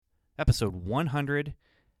episode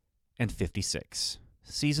 156,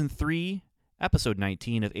 Season 3, Episode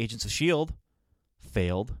 19 of Agents of S.H.I.E.L.D.,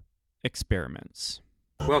 Failed Experiments.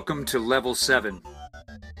 Welcome to Level 7,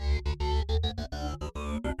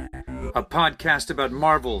 a podcast about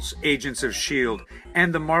Marvel's Agents of S.H.I.E.L.D.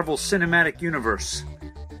 and the Marvel Cinematic Universe.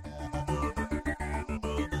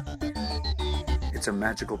 It's a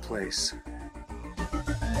magical place.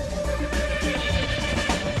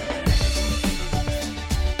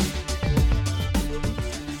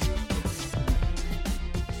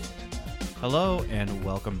 Hello, and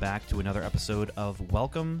welcome back to another episode of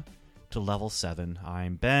Welcome to Level 7.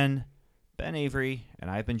 I'm Ben Avery, and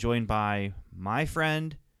I've been joined by my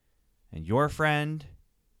friend, and your friend,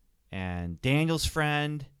 and Daniel's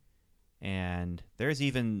friend, and there's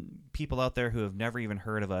even people out there who have never even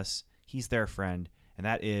heard of us. He's their friend, and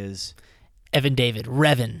that is... Evan David.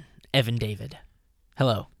 Revan Evan David.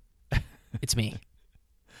 Hello. It's me.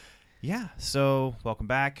 Yeah, so welcome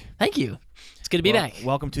back. Thank you. It's good to be back.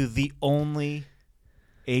 Welcome to the only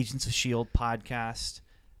Agents of S.H.I.E.L.D. podcast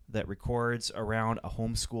that records around a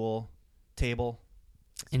homeschool table.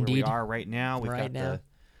 That's Indeed. where we are right now. We've Right got now. the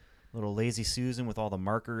little Lazy Susan with all the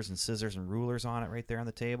markers and scissors and rulers on it right there on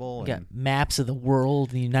the table. We got and maps of the world,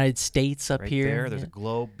 the United States up right here. there, there's Yeah. a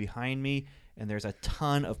globe behind me, and there's a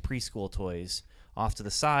ton of preschool toys off to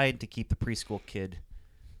the side to keep the preschool kid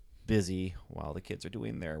busy while the kids are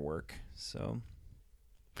doing their work. So,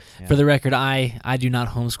 yeah. For the record, I do not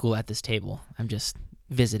homeschool at this table. I'm just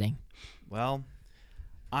visiting. Well,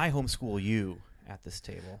 I homeschool you at this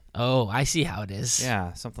table. Oh, I see how it is.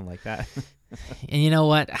 Yeah, something like that. And you know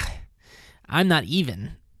what? I'm not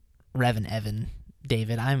even Revan Evan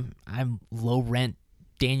David. I'm low rent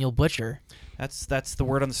Daniel Butcher. That's the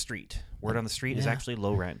word on the street. Word on the street is Yeah. actually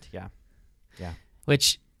low rent. Yeah.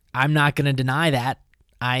 Which I'm not going to deny that.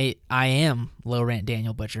 I am low rent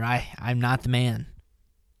Daniel Butcher. I'm not the man.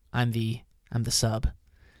 I'm the sub.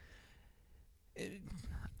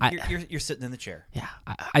 You're sitting in the chair. Yeah,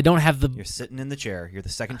 I don't have the. You're sitting in the chair. You're the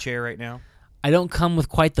second chair right now. I don't come with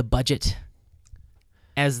quite the budget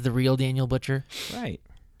as the real Daniel Butcher. Right.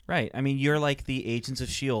 I mean, you're like the Agents of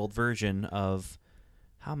S.H.I.E.L.D. version of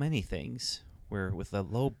how many things? Where with a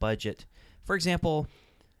low budget, for example,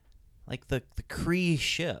 like the Kree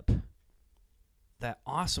ship, that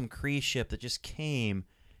awesome Kree ship that just came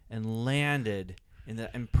and landed in the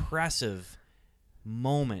impressive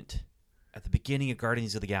moment at the beginning of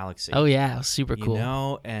Guardians of the Galaxy. Oh yeah, it was super cool. You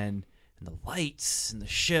know, and the lights and the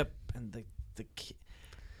ship and the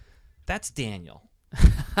that's Daniel.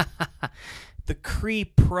 The Kree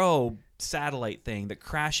probe satellite thing that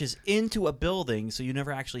crashes into a building so you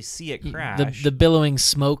never actually see it crash. The billowing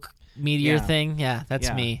smoke meteor Yeah. thing. Yeah, that's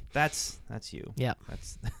Yeah, me. That's you. Yeah.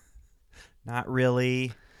 That's not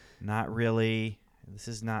really. This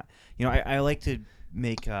is not. You know, I like to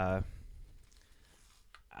make. I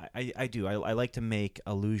do. I like to make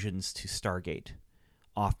allusions to Stargate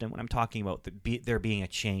often when I'm talking about there being a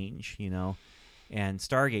change. You know, and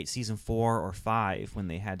Stargate season 4 or 5 when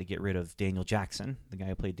they had to get rid of Daniel Jackson, the guy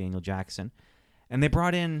who played Daniel Jackson, and they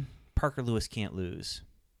brought in Parker Lewis Can't Lose,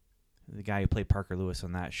 the guy who played Parker Lewis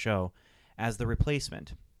on that show, as the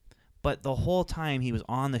replacement. But the whole time he was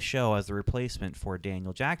on the show as the replacement for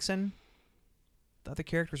Daniel Jackson, the other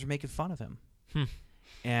characters were making fun of him.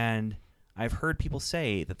 And I've heard people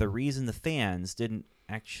say that the reason the fans didn't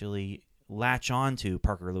actually latch on to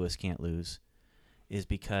Parker Lewis Can't Lose is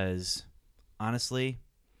because, honestly,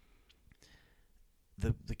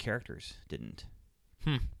 the characters didn't.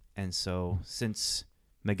 And so since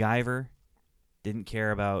MacGyver didn't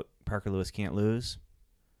care about Parker Lewis Can't Lose,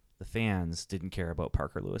 the fans didn't care about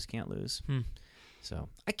Parker Lewis Can't Lose. So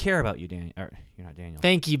I care about you, Daniel. You're not Daniel.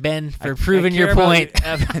 Thank you, Ben, for I proving care your about point. you,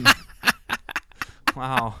 Evan.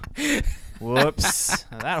 Wow. Whoops.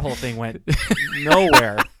 Now that whole thing went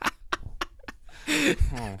nowhere.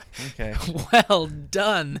 Oh, okay. Well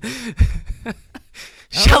done.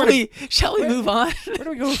 Shall we move on? Where do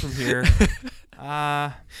we go from here?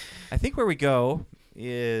 I think where we go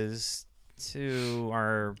is to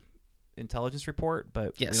our intelligence report,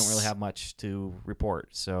 but we don't Yes. really have much to report.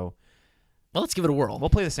 So Well, let's give it a whirl. we'll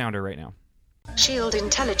play the sounder right now. S.H.I.E.L.D.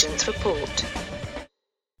 Intelligence Report.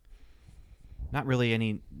 Not really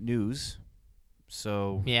any news,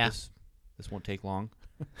 so Yeah. this won't take long.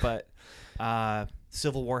 But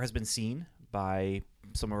Civil War has been seen by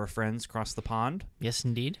some of our friends across the pond, Yes,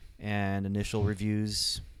 indeed. and initial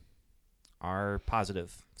reviews are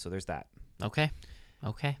positive. So there's that. Okay.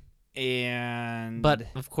 And But,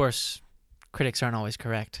 of course, critics aren't always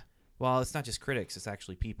correct. well, it's not just critics; it's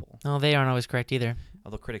actually people. No, they aren't always correct either.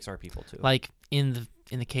 Although critics are people too. Like in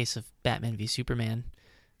the case of Batman v Superman,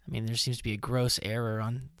 I mean, there seems to be a gross error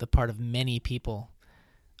on the part of many people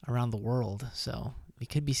around the world. So we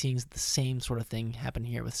could be seeing the same sort of thing happen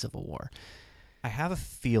here with Civil War. I have a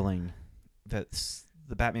feeling that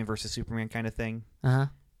the Batman versus Superman kind of thing, Uh-huh.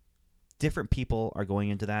 different people are going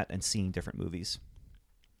into that and seeing different movies.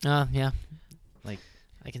 Yeah. Like,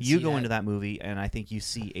 I can you see go into that movie, and I think you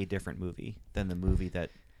see a different movie than the movie that,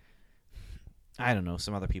 I don't know,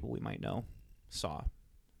 some other people we might know saw.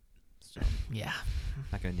 So, Yeah. I'm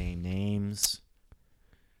not going to name names,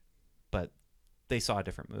 but they saw a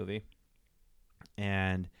different movie.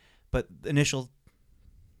 But the initial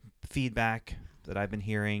feedback that I've been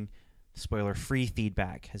hearing, spoiler-free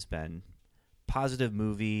feedback, has been positive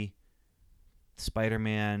movie.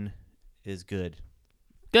 Spider-Man is good.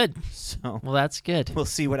 Good. So Well, that's good. we'll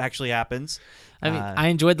see what actually happens. I mean, I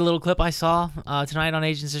enjoyed the little clip I saw tonight on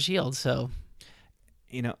Agents of S.H.I.E.L.D., so...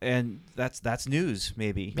 And that's news,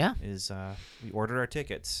 maybe. Yeah. Is we ordered our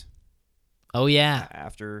tickets Oh, yeah.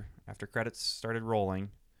 after credits started rolling.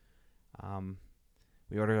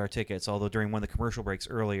 We ordered our tickets, although during one of the commercial breaks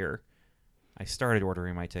earlier, I started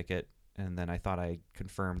ordering my ticket, and then I thought I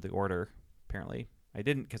confirmed the order. Apparently, I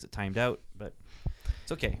didn't because it timed out, but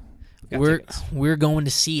it's okay. We're going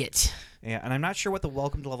to see it. Yeah, and I'm not sure what the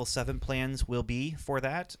Welcome to Level 7 plans will be for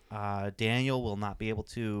that. Daniel will not be able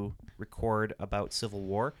to record about Civil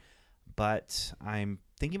War, but I'm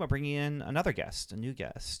thinking about bringing in a new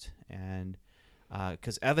guest, and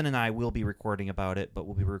because Evan and I will be recording about it, but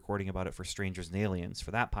we'll be recording about it for Strangers and Aliens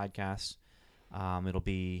for that podcast. It'll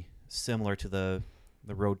be similar to the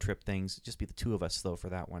road trip things, just be the two of us though for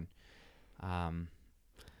that one.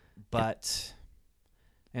 But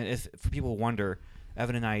and if for people who wonder,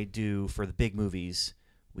 Evan and I do for the big movies,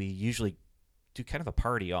 we usually do kind of a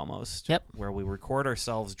party almost. Yep. Where we record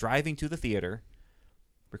ourselves driving to the theater,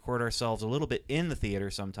 record ourselves a little bit in the theater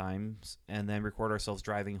sometimes, and then record ourselves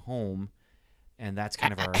driving home, and that's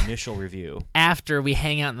kind of our initial review. After we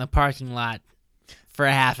hang out in the parking lot for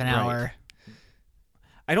a half an Right. hour.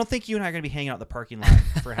 I don't think you and I are going to be hanging out in the parking lot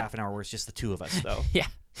for half an hour where it's just the two of us, though. Yeah.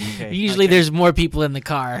 Okay. Usually Okay. there's more people in the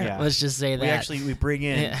car. Yeah. Let's just say that. We bring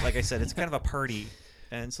in, Yeah. like I said, it's kind of a party.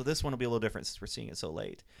 And so this one will be a little different since we're seeing it so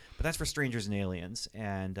late. But that's for Strangers and Aliens.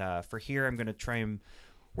 And for here, I'm going to try and...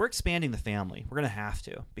 We're expanding the family. We're going to have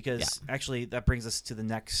to. Because actually, that brings us to the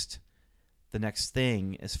next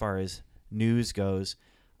thing as far as news goes.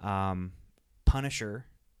 Punisher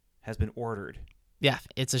has been ordered. Yeah,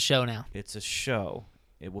 it's a show now. It's a show.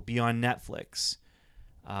 It will be on Netflix.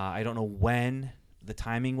 I don't know when the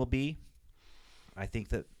timing will be. I think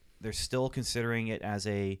that they're still considering it as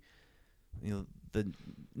the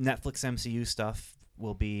Netflix MCU stuff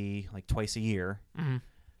will be like twice a year. Mm-hmm.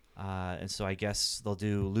 And so I guess they'll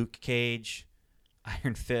do Luke Cage,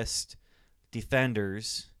 Iron Fist,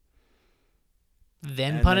 Defenders,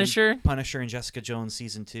 Then and Punisher? Punisher and Jessica Jones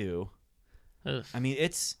season 2. Ugh. I mean,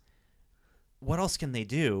 what else can they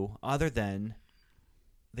do other than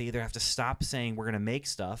they either have to stop saying we're going to make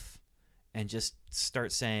stuff and just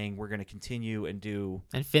start saying we're going to continue and do...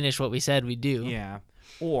 And finish what we said we'd do. Yeah.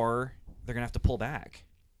 Or they're going to have to pull back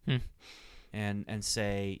and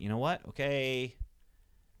say, you know what? Okay,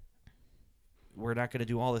 we're not going to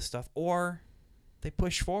do all this stuff. Or they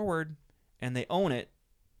push forward and they own it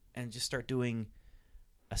and just start doing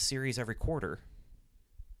a series every quarter.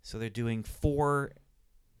 So they're doing 4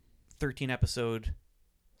 13-episode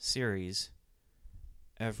series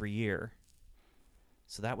every year.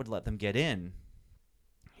 So that would let them get in.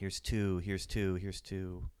 Here's 2, here's 2, here's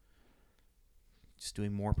 2. Just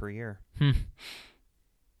doing more per year.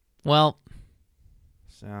 Well,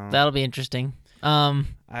 So that'll be interesting.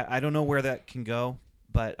 I don't know where that can go,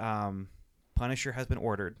 but Punisher has been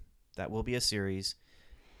ordered. That will be a series.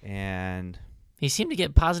 And He seemed to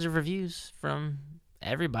get positive reviews from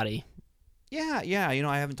everybody. yeah,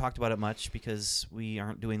 I haven't talked about it much because we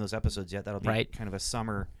aren't doing those episodes yet. That'll be Right. kind of a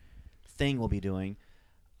summer thing we'll be doing.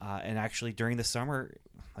 And actually, during the summer,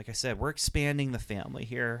 like I said, we're expanding the family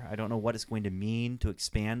here. I don't know what it's going to mean to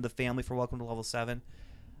expand the family for Welcome to Level 7,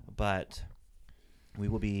 but we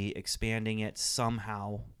will be expanding it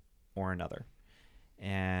somehow or another.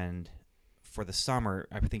 And for the summer,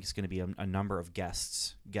 I think it's going to be a number of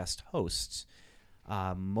guest hosts,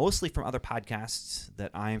 mostly from other podcasts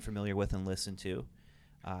that I am familiar with and listen to,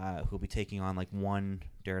 who'll be taking on like one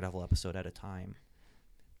Daredevil episode at a time.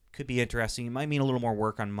 Could be interesting. It might mean a little more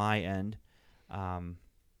work on my end.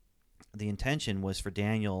 The intention was for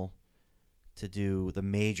Daniel to do the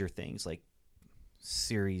major things like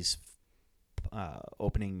series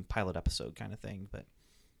opening pilot episode kind of thing, but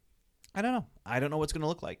I don't know. I don't know what's going to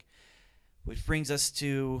look like. Which brings us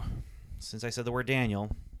to, since I said the word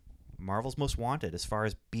Daniel, Marvel's Most Wanted. As far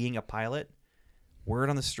as being a pilot, word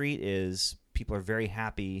on the street is people are very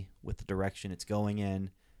happy with the direction it's going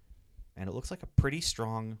in, and it looks like a pretty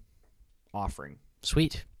strong offering.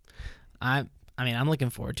 Sweet. I'm looking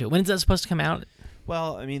forward to it. When is that supposed to come out?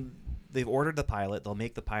 Well, I mean, they've ordered the pilot. They'll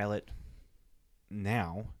make the pilot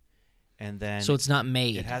now, and then So it's not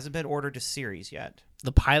made. it hasn't been ordered to series yet.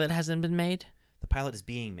 The pilot hasn't been made? The pilot is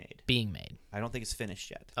being made. Being made. I don't think it's finished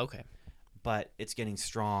yet, Okay. but it's getting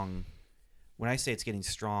strong. When I say it's getting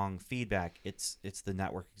strong feedback, it's the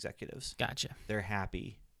network executives. Gotcha. They're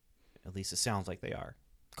happy. At least it sounds like they are.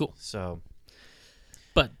 Cool. So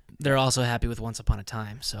But they're also happy with Once Upon a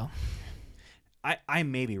Time, so. I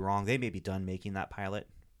may be wrong. They may be done making that pilot,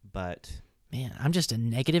 but Man, I'm just a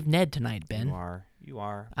negative Ned tonight, Ben. You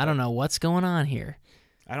are. I don't know what's going on here.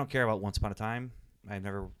 I don't care about Once Upon a Time. I've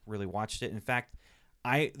never really watched it. In fact,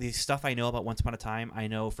 the stuff I know about Once Upon a Time, I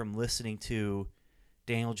know from listening to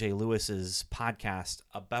Daniel J. Lewis's podcast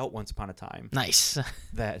about Once Upon a Time. Nice.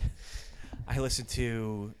 That I listened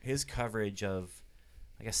to his coverage of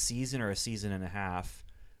like a season or a season and a half,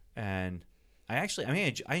 and I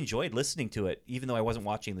enjoyed listening to it, even though I wasn't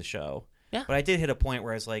watching the show. Yeah. But I did hit a point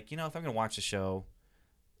where I was like, if I'm going to watch the show,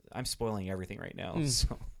 I'm spoiling everything right now.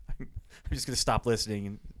 So I'm just going to stop listening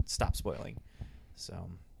and stop spoiling. So,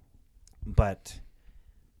 but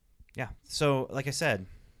yeah. So like I said,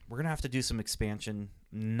 we're going to have to do some expansion.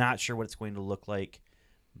 Not sure what it's going to look like,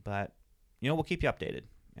 but we'll keep you updated.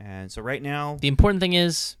 And so right now, The important thing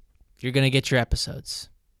is you're going to get your episodes.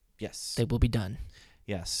 yes. They will be done.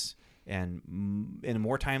 Yes. And in a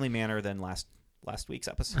more timely manner than last week's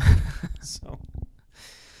episode. So,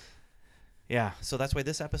 yeah. So that's why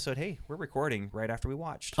this episode, hey, we're recording right after we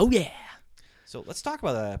watched. Oh, yeah. So let's talk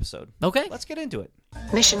about that episode. Okay. Let's get into it.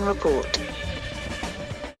 Mission report.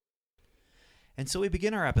 And so we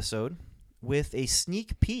begin our episode with a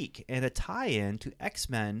sneak peek and a tie-in to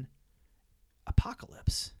X-Men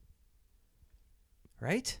Apocalypse.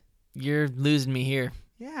 Right? You're losing me here.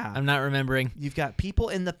 Yeah. I'm not remembering. You've got people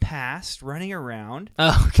in the past running around.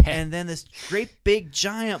 Oh, okay. And then this great big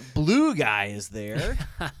giant blue guy is there.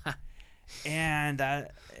 And,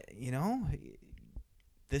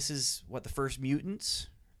 this is what, the first mutants,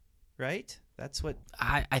 right? That's what.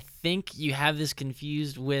 I think you have this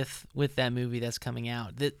confused with that movie that's coming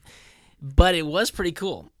out. But it was pretty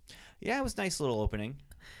cool. Yeah, it was a nice little opening.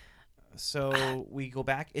 So we go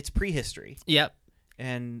back. It's prehistory. Yep.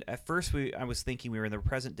 And at first I was thinking we were in the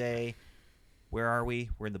present day. Where are we?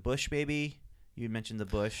 We're in the bush, baby. You mentioned the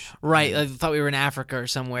bush. Right. I thought we were in Africa or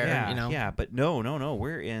somewhere, Yeah, yeah. But no.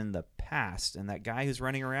 We're in the past. And that guy who's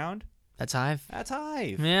running around, That's Hive. that's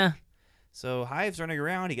Hive. Yeah. So Hive's running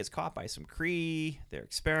around. He gets caught by some Kree. They're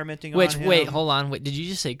experimenting Which, on him. wait, hold on. Wait, did you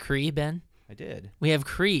just say Kree, Ben? I did. We have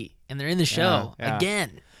Kree, and they're in the show Yeah.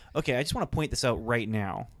 again. Okay, I just want to point this out right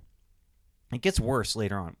now. It gets worse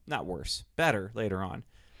later on. Not worse. Better later on.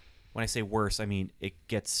 When I say worse, I mean it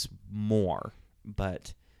gets more.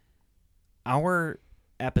 But our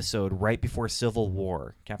episode right before Civil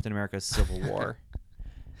War, Captain America's Civil War,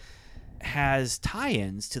 has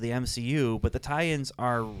tie-ins to the MCU, but the tie-ins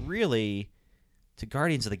are really to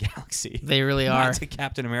Guardians of the Galaxy. They really not are. to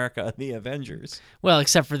Captain America and the Avengers. Well,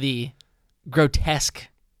 except for the grotesque.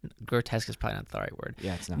 Grotesque is probably not the right word.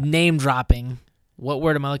 Yeah, it's not. Name dropping. What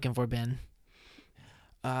word am I looking for, Ben?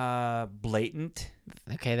 Blatant.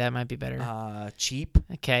 Okay, that might be better. Cheap.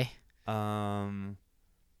 Okay.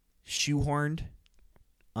 Shoehorned.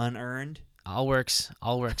 Unearned. All works.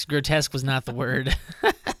 Grotesque was not the word.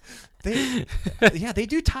 They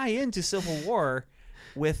do tie into Civil War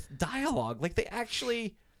with dialogue. Like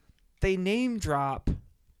they name drop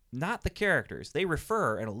not the characters. They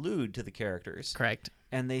refer and allude to the characters. Correct.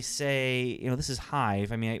 And they say, this is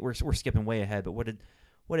Hive. I mean, we're skipping way ahead, but what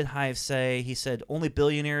did Hive say? He said only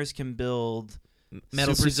billionaires can build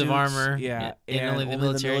Metal super suits of armor. Yeah, and only the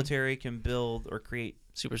military can build or create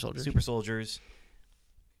super soldiers. super soldiers,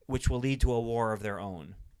 which will lead to a war of their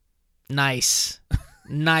own. Nice.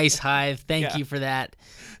 Nice, Hive. Thank Yeah. you for that.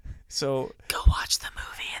 So Go watch the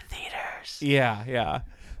movie in theaters. yeah.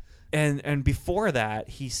 And before that,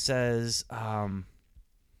 he says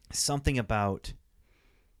something about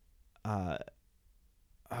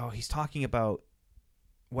he's talking about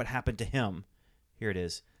what happened to him. Here it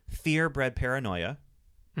is. Fear bred paranoia,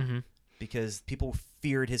 because people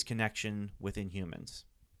feared his connection with Inhumans.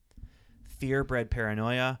 Fear bred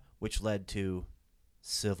paranoia, which led to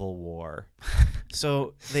Civil War.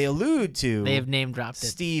 So they allude to They have name dropped it.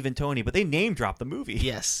 Steve and Tony, but they name drop the movie.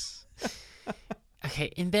 Yes.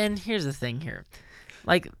 Okay, and Ben, here's the thing here.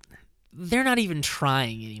 Like, they're not even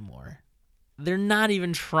trying anymore. They're not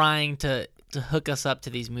even trying to to hook us up to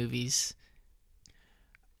these movies.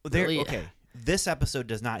 There, okay. This episode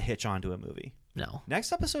does not hitch onto a movie. No.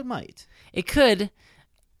 Next episode might. It could.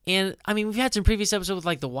 And, I mean, we've had some previous episodes with,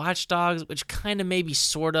 like, the Watch Dogs, which kind of maybe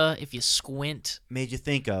sort of, if you squint. Made you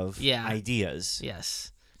think of ideas.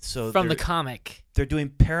 Yes. So from the comic. They're doing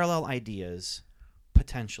parallel ideas,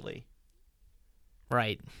 potentially.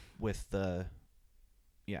 Right. With the,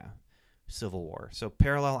 Civil War. So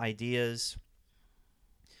parallel ideas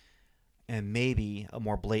and maybe a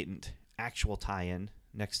more blatant actual tie-in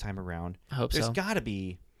next time around. I hope There's so.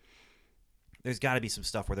 There's got to be some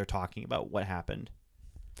stuff where they're talking about what happened.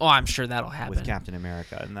 Oh, I'm sure that'll happen. With Captain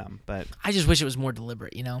America and them. But I just wish it was more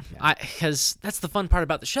deliberate, you know? Because that's the fun part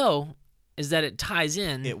about the show, is that it ties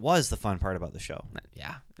in. It was the fun part about the show.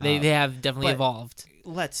 Yeah. They have definitely evolved.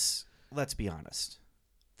 Let's be honest.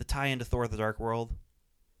 The tie-in to Thor: The Dark World.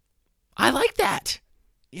 I like that.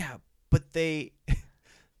 Yeah, but the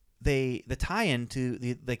tie-in to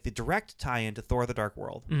the direct tie-in to Thor: The Dark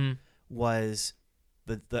World was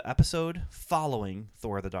the episode following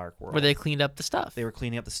Thor: The Dark World, where they cleaned up the stuff. They were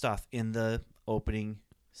cleaning up the stuff in the opening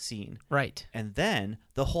scene, right? And then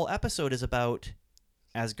the whole episode is about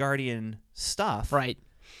Asgardian stuff, right?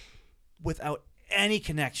 Without any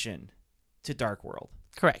connection to Dark World,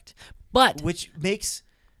 correct? But which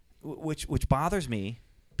bothers me.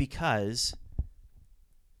 Because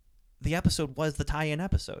the episode was the tie-in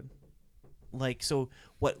episode. Like, so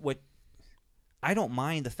what I don't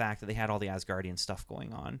mind the fact that they had all the Asgardian stuff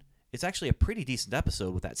going on. It's actually a pretty decent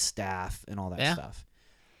episode with that staff and all that stuff.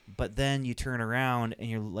 But then you turn around and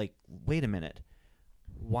you're like, wait a minute.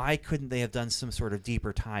 Why couldn't they have done some sort of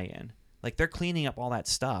deeper tie-in? Like, they're cleaning up all that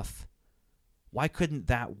stuff. Why couldn't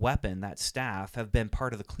that weapon, that staff, have been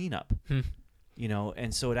part of the cleanup? You know,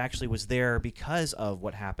 and so it actually was there because of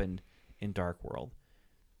what happened in Dark World.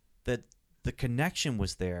 That the connection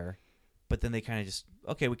was there, but then they kind of just,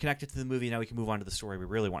 okay, we connected to the movie, now we can move on to the story we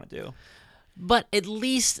really want to do. But at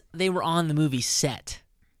least they were on the movie set,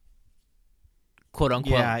 quote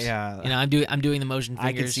unquote. Yeah. You know, I'm doing the motion fingers.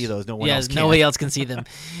 I can see those. No one else can. Nobody else can see them.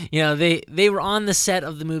 You know, they were on the set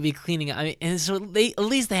of the movie cleaning up. I mean, and so at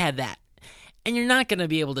least they had that. And you're not going to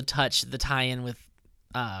be able to touch the tie-in with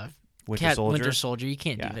Winter Soldier. You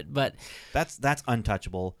can't do it, but that's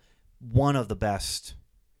untouchable. One of the best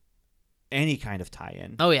any kind of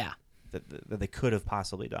tie-in. Oh yeah, that they could have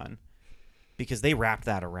possibly done, because they wrapped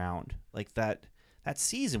that around like that. That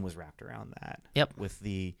season was wrapped around that. Yep. With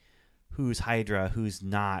the who's Hydra, who's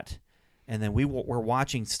not, and then we're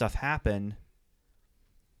watching stuff happen,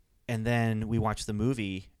 and then we watch the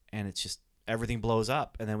movie, and it's just everything blows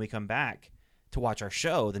up, and then we come back to watch our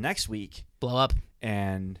show the next week. Blow up,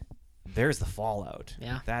 and there's the fallout.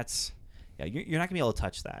 Yeah. You're not gonna be able to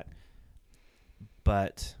touch that.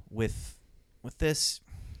 But with this,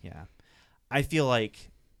 I feel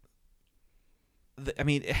like,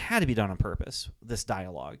 it had to be done on purpose. This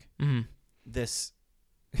dialogue, this.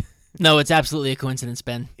 No, it's absolutely a coincidence,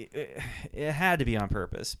 Ben. It had to be on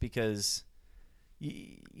purpose, because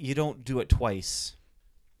you don't do it twice.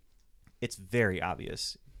 It's very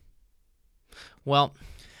obvious. Well,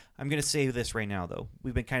 I'm going to say this right now, though.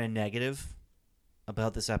 We've been kind of negative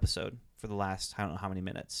about this episode for the last, I don't know how many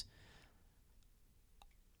minutes.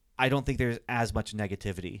 I don't think there's as much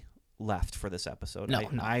negativity left for this episode. No.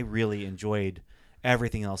 I really enjoyed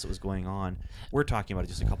everything else that was going on. We're talking about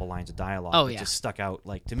just a couple lines of dialogue that just stuck out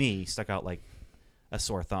like a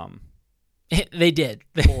sore thumb. They did.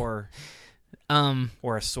 or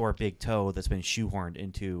a sore big toe that's been shoehorned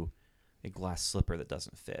into a glass slipper that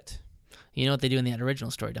doesn't fit. You know what they do in that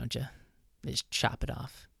original story, don't you? They just chop it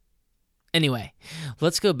off. Anyway,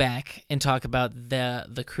 let's go back and talk about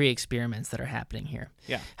the Kree experiments that are happening here.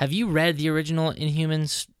 Yeah. Have you read the original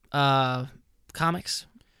Inhumans comics?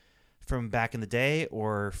 From back in the day,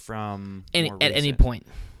 or from at more any recent? point?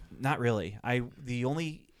 Not really. The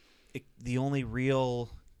only real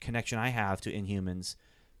connection I have to Inhumans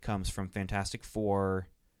comes from Fantastic Four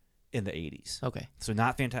in the 80s. Okay. So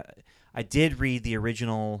not I did read the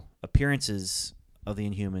original appearances of the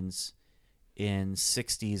Inhumans in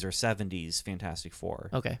 60s or 70s Fantastic Four.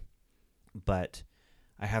 Okay. But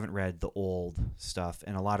I haven't read the old stuff,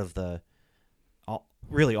 and a lot of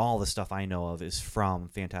all the stuff I know of is from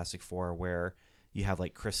Fantastic Four, where you have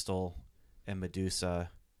like Crystal and Medusa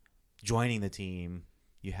joining the team.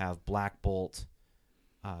 You have Black Bolt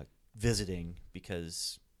visiting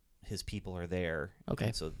because his people are there. Okay.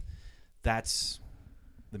 And so that's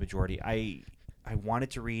the majority. I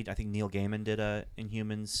wanted to read, I think Neil Gaiman did a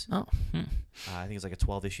Inhumans. Oh. I think it's like a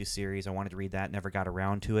 12-issue series. I wanted to read that, never got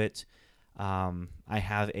around to it. I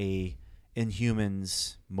have a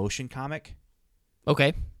Inhumans motion comic.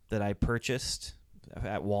 Okay. that I purchased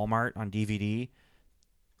at Walmart on DVD.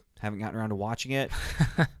 Haven't gotten around to watching it.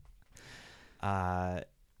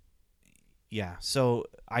 Yeah, so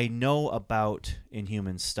I know about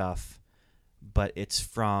Inhuman stuff, but it's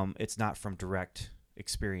not from direct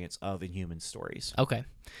experience of Inhuman stories. Okay,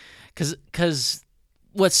 because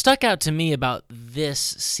what stuck out to me about this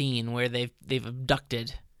scene where they've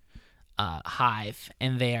abducted Hive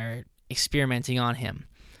and they are experimenting on him.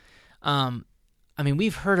 I mean,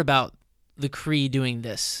 we've heard about the Kree doing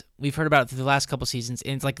this. We've heard about it through the last couple seasons,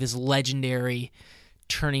 and it's like this legendary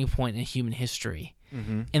turning point in human history.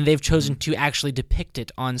 Mm-hmm. And they've chosen to actually depict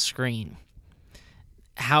it on screen.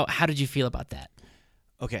 How did you feel about that?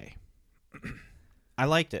 Okay. I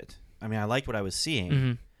liked it. I mean, I liked what I was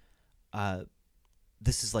seeing. Mm-hmm.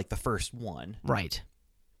 This is like the first one. Right.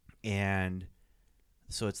 And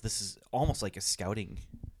so this is almost like a scouting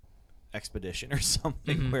expedition or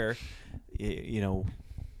something mm-hmm. where,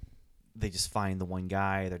 they just find the one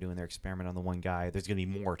guy. They're doing their experiment on the one guy. There's going to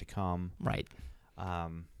be more to come. Right.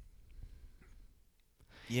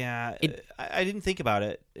 Yeah, I didn't think about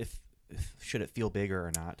it. If should it feel bigger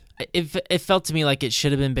or not? It felt to me like it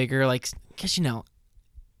should have been bigger. Like, because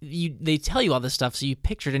they tell you all this stuff, so you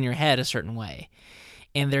picture it in your head a certain way,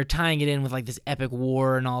 and they're tying it in with like this epic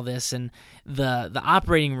war and all this, and the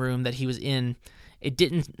operating room that he was in, it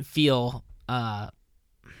didn't feel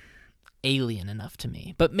alien enough to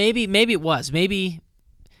me. But maybe it was. Maybe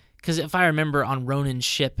because if I remember on Ronan's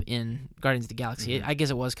ship in Guardians of the Galaxy, mm-hmm. I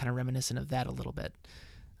guess it was kind of reminiscent of that a little bit.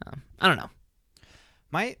 I don't know.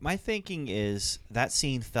 My thinking is that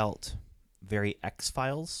scene felt very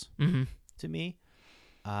X-Files mm-hmm. to me.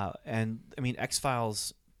 And, I mean,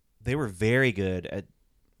 X-Files, they were very good at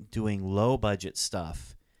doing low-budget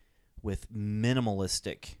stuff with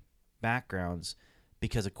minimalistic backgrounds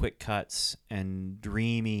because of quick cuts and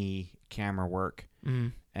dreamy camera work mm-hmm.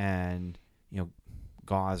 and,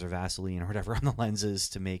 gauze or Vaseline or whatever on the lenses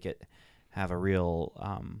to make it have a real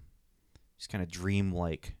just kind of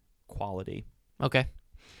dreamlike quality. Okay.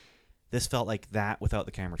 This felt like that without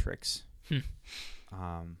the camera tricks.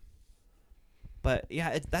 But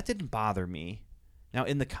yeah, that didn't bother me. Now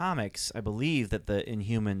in the comics, I believe that the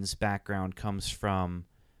Inhumans background comes from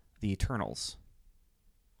the Eternals,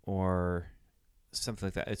 or something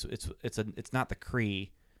like that. It's not the Kree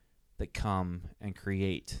that come and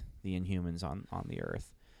create the Inhumans on the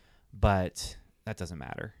Earth, but that doesn't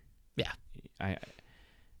matter. Yeah. I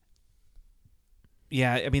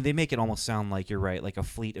mean, they make it almost sound like, you're right, like a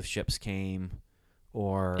fleet of ships came,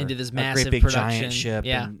 or into this massive a great big production. Giant ship,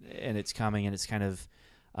 yeah. and it's coming, and it's kind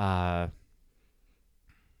of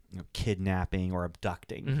kidnapping or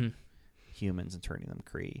abducting mm-hmm. humans and turning them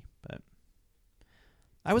Kree. But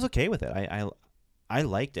I was okay with it. I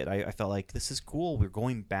liked it. I felt like this is cool. We're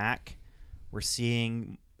going back. We're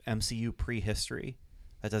seeing MCU prehistory.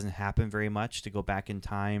 That doesn't happen very much, to go back in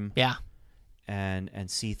time. Yeah. And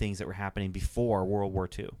see things that were happening before World War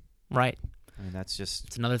II. Right. I mean, it's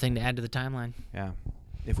another thing to add to the timeline. Yeah.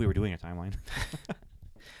 If we were doing a timeline.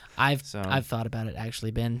 I've thought about it,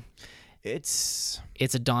 actually, Ben. It's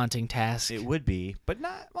a daunting task. It would be, but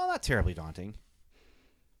not terribly daunting.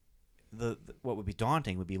 What would be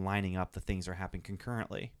daunting would be lining up the things that are happening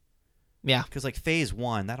concurrently. Yeah. Because like Phase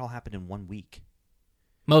 1, that all happened in 1 week.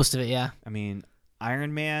 Most of it, yeah. I mean,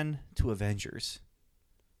 Iron Man to Avengers.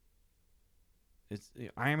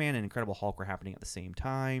 Iron Man and Incredible Hulk were happening at the same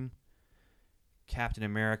time. Captain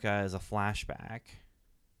America is a flashback.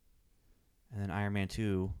 And then Iron Man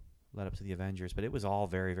 2 led up to the Avengers. But it was all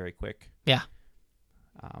very, very quick. Yeah.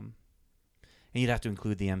 And you'd have to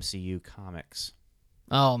include the MCU comics.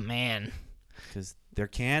 Oh, man. Because they're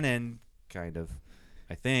canon, kind of.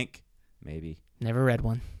 I think. Maybe. Never read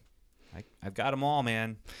one. I've got them all,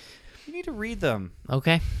 man. You need to read them.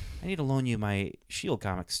 Okay. I need to loan you my S.H.I.E.L.D.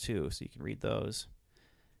 comics, too, so you can read those.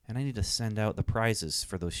 And I need to send out the prizes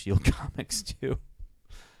for those S.H.I.E.L.D. comics, too.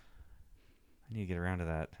 I need to get around to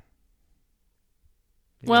that.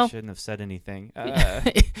 Maybe I shouldn't have said anything.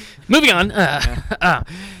 Moving on.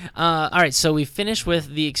 All right, so we finished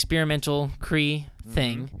with the experimental Kree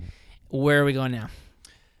thing. Mm-hmm. Where are we going now?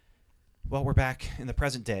 Well, we're back in the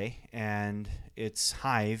present day, and it's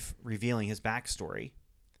Hive revealing his backstory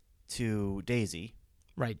to Daisy.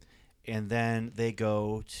 Right. And then they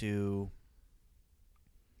go to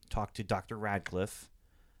talk to Dr. Radcliffe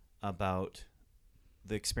about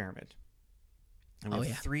the experiment. And we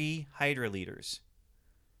have 3 Hydra leaders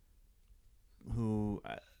who,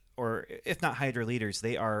 or if not Hydra leaders,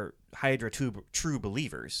 they are Hydra true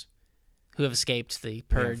believers. Who have escaped the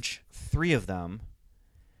Purge. 3 of them.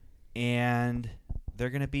 And they're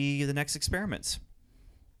going to be the next experiments.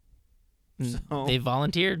 So they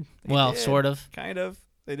volunteered. They Well, did, sort of. kind of.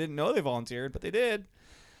 They didn't know they volunteered, but they did.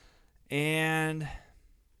 And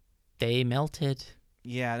they melted.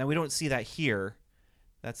 Yeah, now we don't see that here.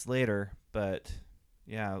 That's later, but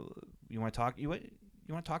yeah, you want to talk you want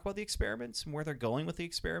to talk about the experiments and where they're going with the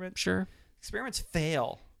experiment? Sure. Experiments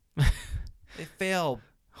fail. They fail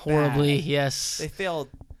horribly, bad. Yes. They fail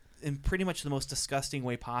in pretty much the most disgusting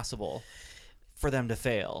way possible for them to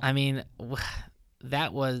fail. I mean,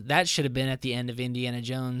 that should have been at the end of Indiana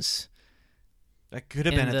Jones. That could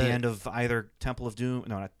have been at the end of either Temple of Doom.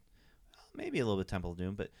 No, not, maybe a little bit Temple of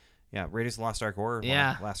Doom, but yeah, Raiders of the Lost Ark or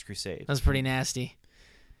Last Crusade. That was pretty nasty.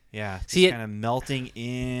 Yeah, just kind of melting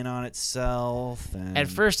in on itself. And at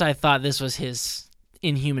first, I thought this was his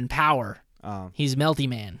inhuman power. He's Melty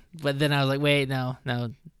Man. But then I was like, wait, no,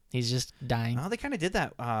 he's just dying. Oh, they kind of did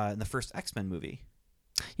that in the first X-Men movie.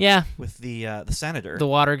 Yeah. With the senator. The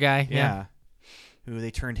water guy. Yeah. Who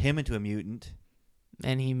they turned him into a mutant.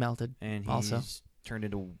 And he melted. And he also turned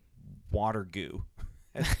into water goo.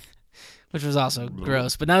 Which was also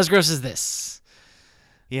gross, but not as gross as this.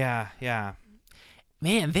 Yeah, yeah.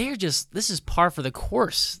 Man, this is par for the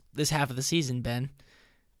course this half of the season, Ben.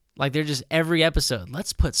 Like, they're just every episode,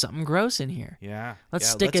 let's put something gross in here. Yeah.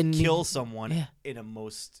 Let's kill someone in a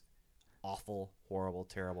most awful, horrible,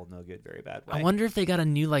 terrible, no good, very bad way. I wonder if they got a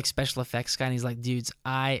new, like, special effects guy, and he's like, dudes,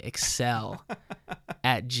 I excel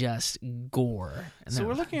at just gore. And so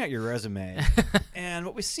we're looking at your resume, and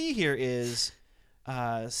what we see here is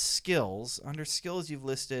skills. Under skills, you've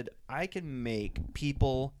listed, I can make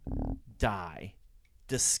people die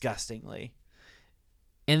disgustingly.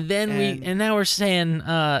 And then now we're saying,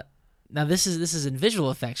 now this is in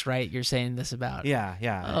visual effects, right? You're saying this about. Yeah.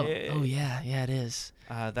 Oh yeah, it is.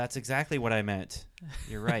 That's exactly what I meant.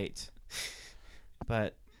 You're right.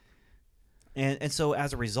 But and so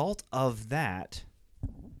as a result of that,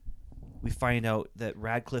 we find out that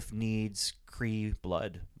Radcliffe needs Kree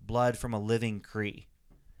blood from a living Kree,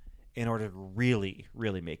 in order to really,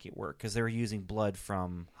 really make it work, because they were using blood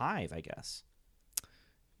from Hive, I guess.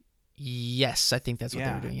 Yes, I think that's what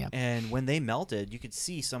they were doing, yeah. And when they melted, you could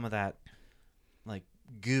see some of that, like,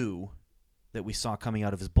 goo that we saw coming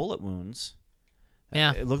out of his bullet wounds.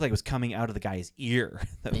 Yeah. It looked like it was coming out of the guy's ear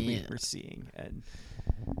that we were seeing. And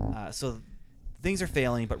so things are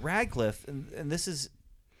failing, but Radcliffe, and this is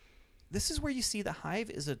where you see the Hive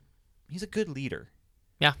he's a good leader.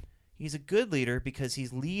 Yeah. He's a good leader because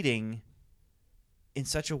he's leading in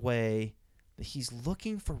such a way that he's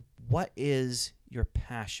looking for what is your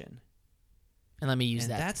passion. And let me use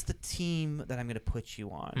that. That's the team that I'm going to put you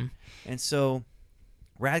on. And so,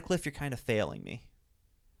 Radcliffe, you're kind of failing me.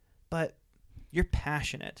 But you're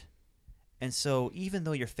passionate. And so, even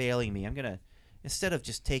though you're failing me, I'm going to, instead of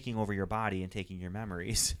just taking over your body and taking your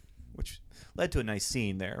memories, which led to a nice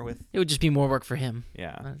scene there with... It would just be more work for him.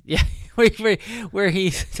 Yeah. Yeah. where he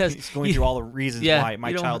says... He's going through all the reasons why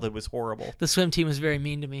my childhood was horrible. The swim team was very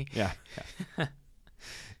mean to me. Yeah.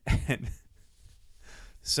 And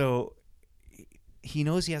so he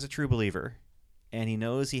knows he has a true believer, and he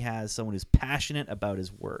knows he has someone who's passionate about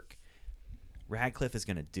his work. Radcliffe is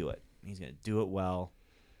going to do it. He's going to do it well.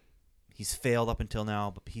 He's failed up until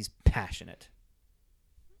now, but he's passionate.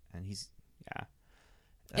 And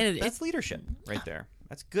that's leadership right there.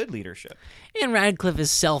 That's good leadership. And Radcliffe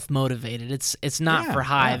is self-motivated. It's not for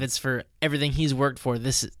Hive. It's for everything he's worked for.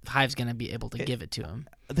 Hive's going to be able to give it to him.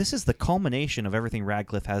 This is the culmination of everything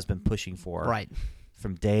Radcliffe has been pushing for. Right.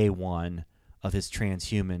 From day one of his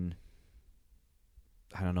transhuman...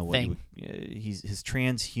 I don't know what he's his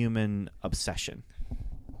transhuman obsession.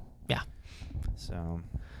 Yeah. So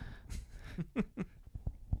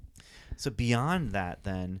beyond that,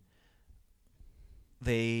 then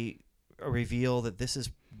they reveal that this is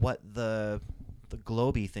what the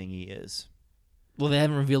globy thingy is. Well, they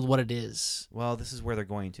haven't revealed what it is. Well, this is where they're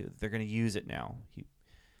going to. They're going to use it now.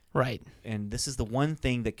 Right. And this is the one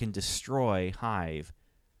thing that can destroy Hive.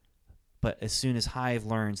 But as soon as Hive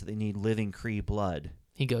learns that they need living Kree blood,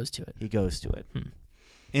 he goes to it.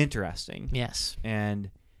 Interesting. Yes.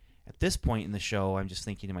 And at this point in the show, I'm just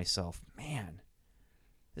thinking to myself, man,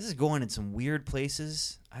 this is going in some weird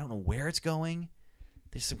places. I don't know where it's going.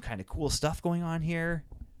 There's some kind of cool stuff going on here.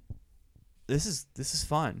 This is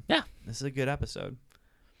fun. Yeah. This is a good episode.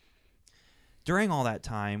 During all that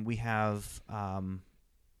time, we have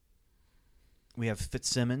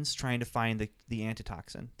Fitzsimmons trying to find the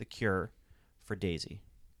antitoxin, the cure for Daisy.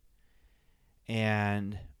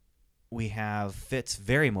 And we have Fitz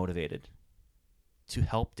very motivated to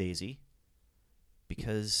help Daisy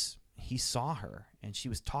because he saw her and she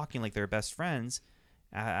was talking like they're best friends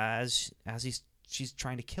as she's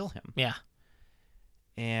trying to kill him. Yeah.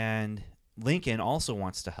 And Lincoln also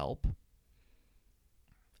wants to help.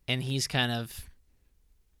 And he's kind of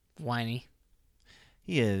whiny.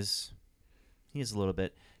 He is a little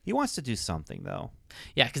bit. He wants to do something, though.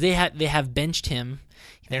 Yeah, because they have benched him.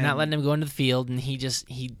 They're not letting him go into the field, and he's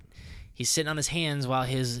sitting on his hands while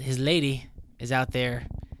his lady is out there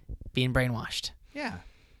being brainwashed. Yeah.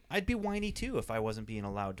 I'd be whiny, too, if I wasn't being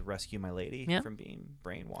allowed to rescue my lady from being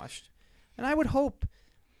brainwashed. And I would hope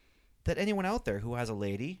that anyone out there who has a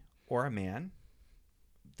lady or a man,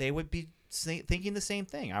 they would be thinking the same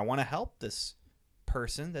thing. I want to help this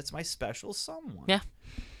person that's my special someone. Yeah.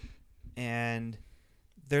 And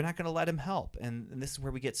they're not going to let him help. And this is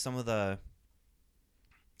where we get some of the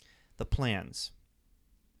plans.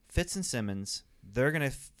 Fitz and Simmons, they're going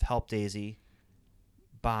to help Daisy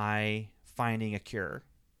by finding a cure.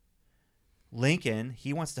 Lincoln,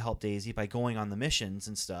 he wants to help Daisy by going on the missions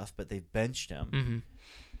and stuff, but they've benched him. Mm-hmm.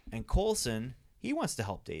 And Coulson, he wants to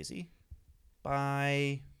help Daisy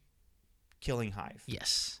by killing Hive.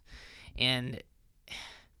 Yes. And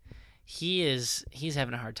he's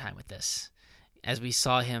having a hard time with this, as we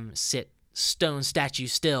saw him sit stone statue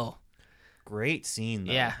still. Great scene,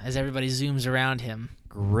 though. Yeah, as everybody zooms around him.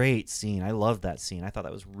 Great scene. I love that scene. I thought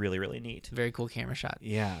that was really, really neat. Very cool camera shot.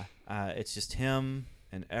 Yeah. It's just him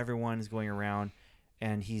and everyone is going around,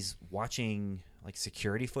 and he's watching like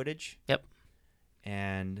security footage. Yep.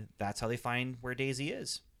 And that's how they find where Daisy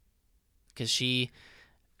is. Because she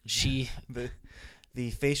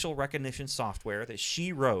the facial recognition software that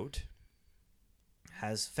she wrote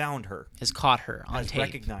has found her. Has caught her on tape. Has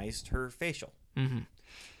recognized her facial. Mm-hmm.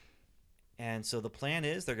 And so the plan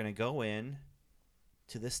is they're going to go in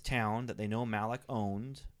to this town that they know Malik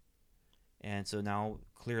owned. And so now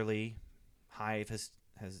clearly Hive has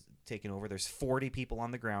taken over. There's 40 people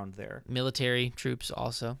on the ground there. Military troops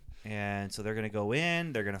also. And so they're going to go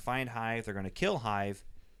in. They're going to find Hive. They're going to kill Hive.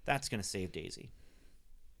 That's going to save Daisy.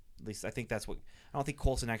 At least I think that's what... I don't think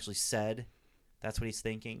Coulson actually said that's what he's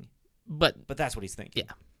thinking. But that's what he's thinking.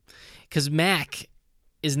 Yeah. Because Mac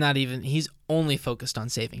is not even... He's only focused on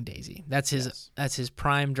saving Daisy. That's his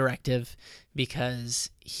prime directive,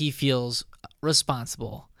 because he feels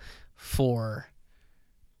responsible for...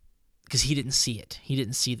 Because he didn't see it. He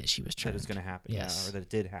didn't see that she was turned. That it was going to happen. Yes. Yeah, or that it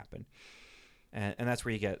did happen. And that's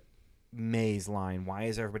where you get May's line, why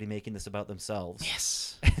is everybody making this about themselves?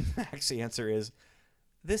 Yes. And Mac's answer is,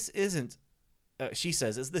 this isn't... she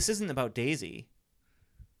says, this isn't about Daisy.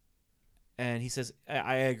 And he says,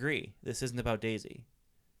 I agree. This isn't about Daisy.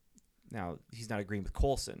 Now, he's not agreeing with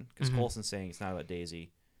Coulson, because Coulson's saying it's not about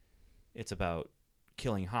Daisy. It's about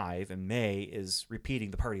killing Hive, and May is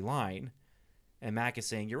repeating the party line. And Mac is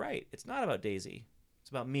saying, you're right. It's not about Daisy. It's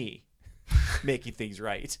about me making things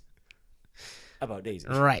right about Daisy.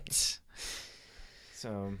 Right.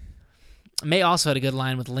 So May also had a good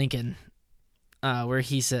line with Lincoln where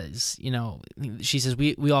he says, she says,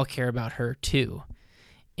 we all care about her too.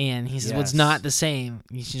 And he says, well, it's not the same.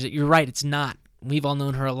 She says, you're right, it's not. We've all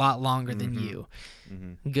known her a lot longer than you.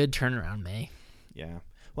 Mm-hmm. Good turnaround, May. Yeah.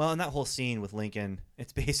 Well, in that whole scene with Lincoln,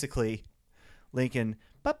 it's basically Lincoln,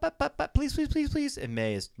 but, please, please, please, please. And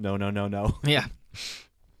May is, no. Yeah.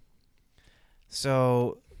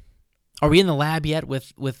 So... Are we in the lab yet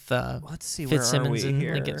with let's see, where Fitzsimmons are we and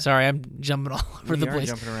here? Lincoln? Sorry, I'm jumping all over the place.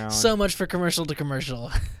 Jumping around. So much for commercial to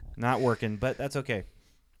commercial. Not working, but that's okay.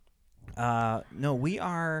 No, we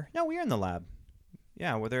are in the lab.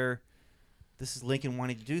 Yeah, this is Lincoln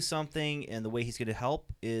wanting to do something, and the way he's going to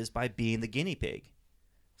help is by being the guinea pig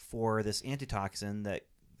for this antitoxin that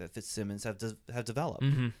Fitzsimmons have developed.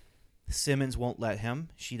 Mm-hmm. Simmons won't let him.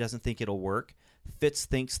 She doesn't think it'll work. Fitz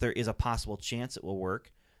thinks there is a possible chance it will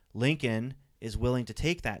work. Lincoln is willing to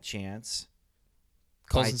take that chance.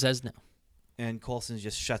 Coulson says no. And Coulson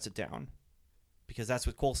just shuts it down, because that's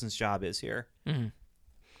what Coulson's job is here. Mm-hmm.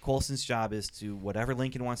 Coulson's job is to, whatever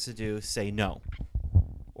Lincoln wants to do, say no.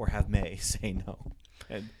 Or have May say no.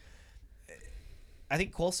 And I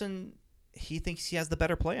think Coulson, he thinks he has the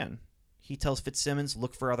better plan. He tells Fitzsimmons,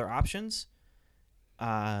 look for other options.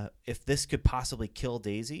 If this could possibly kill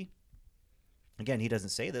Daisy, again, he doesn't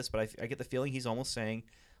say this, but I get the feeling he's almost saying,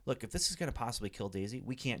 look, if this is going to possibly kill Daisy,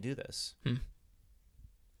 we can't do this.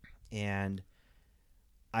 And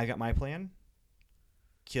I got my plan.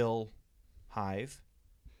 Kill Hive,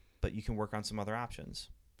 but you can work on some other options.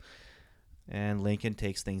 And Lincoln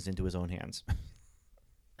takes things into his own hands.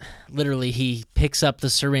 Literally, he picks up the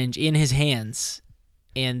syringe in his hands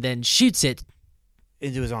and then shoots it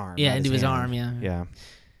into his arm. Yeah, into his arm, yeah. Yeah.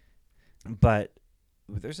 But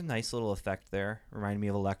there's a nice little effect there. Reminded me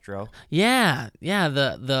of Electro. Yeah,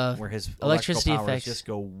 the where his electricity powers effects just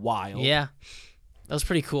go wild. Yeah, that was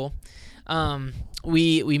pretty cool.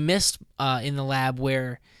 We missed in the lab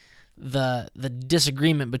where the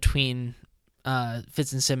disagreement between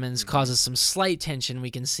Fitz and Simmons causes some slight tension.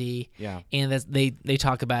 We can see, and that they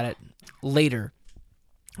talk about it later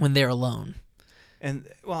when they're alone. And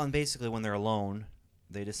basically when they're alone,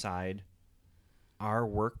 they decide our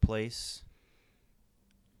workplace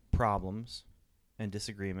problems and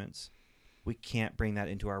disagreements, we can't bring that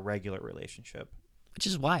into our regular relationship. Which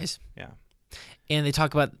is wise. Yeah. And they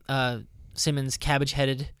talk about Simmons'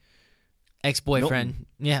 cabbage-headed ex-boyfriend. Milton.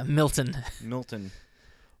 Yeah, Milton.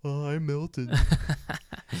 Oh, I'm Milton.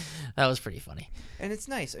 That was pretty funny. And it's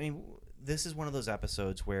nice. I mean, this is one of those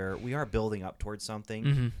episodes where we are building up towards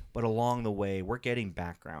something, but along the way, we're getting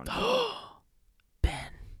background.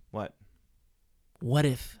 Ben. What? What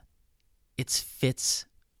if it's Fitz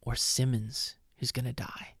or Simmons who's going to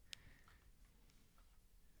die?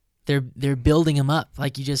 They're building him up,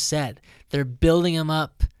 like you just said. They're building him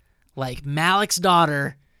up like Malik's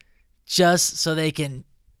daughter just so they can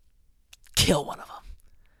kill one of them.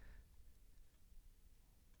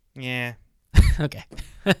 Yeah. Okay.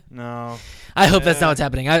 No. I hope that's not what's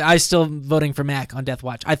happening. I still voting for Mac on Death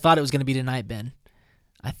Watch. I thought it was going to be tonight, Ben.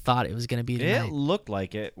 I thought it was going to be tonight. It looked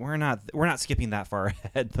like it. We're not skipping that far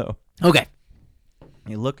ahead, though. Okay.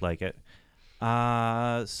 It looked like it.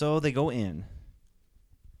 So they go in.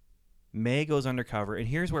 May goes undercover, and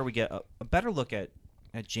here's where we get a better look at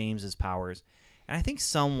James's powers. And I think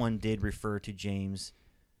someone did refer to James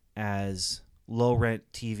as low-rent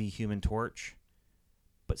TV Human Torch,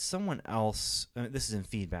 but someone else, this is in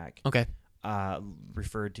feedback, Okay.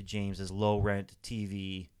 Referred to James as low-rent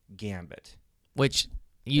TV Gambit. Which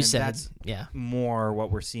you said, that's yeah. More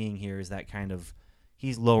what we're seeing here is that kind of,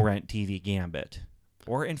 he's low-rent TV Gambit.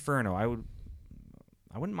 Or Inferno.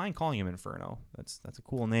 I wouldn't mind calling him Inferno. That's a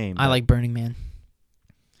cool name. I like Burning Man.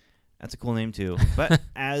 That's a cool name too. But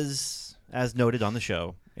as noted on the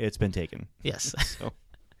show, it's been taken. Yes. So.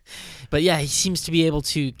 But yeah, he seems to be able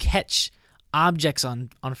to catch objects on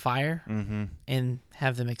fire and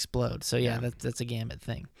have them explode. So yeah. That's a Gambit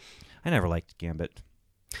thing. I never liked Gambit.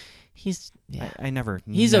 He's I never.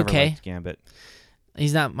 He's never okay. Liked Gambit.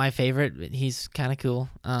 He's not my favorite, but he's kind of cool.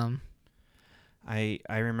 I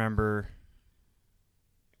remember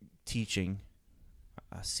teaching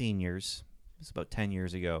seniors. It was about 10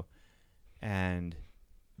 years ago, and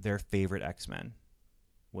their favorite X-Men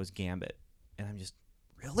was Gambit, and I'm just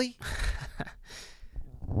really,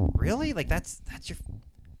 really like that's your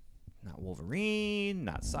not Wolverine,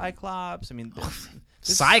 not Cyclops. I mean,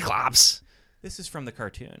 Cyclops. This is from the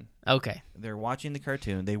cartoon. Okay. They're watching the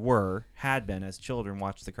cartoon. They had been as children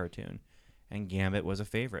watched the cartoon. And Gambit was a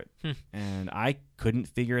favorite. And I couldn't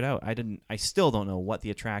figure it out. I still don't know what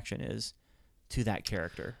the attraction is to that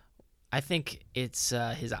character. I think it's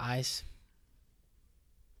his eyes.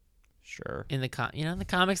 Sure. In the the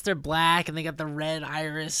comics they're black and they got the red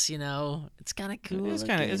iris, It's kind of cool.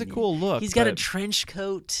 It's a cool look. He's got a trench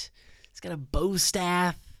coat. He's got a bow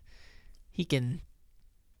staff. He's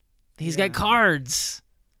got cards.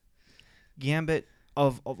 Gambit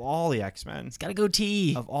of all the X-Men. He's got a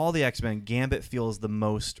goatee. Of all the X-Men, Gambit feels the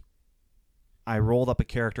most I rolled up a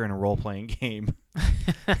character in a role-playing game.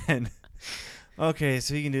 And okay,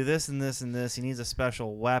 so he can do this and this and this. He needs a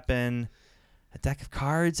special weapon, a deck of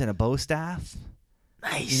cards, and a bow staff.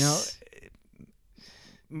 Nice.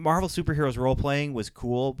 Marvel superheroes role-playing was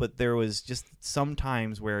cool, but there was just some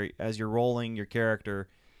times where as you're rolling your character,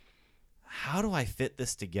 how do I fit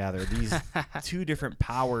this together? These two different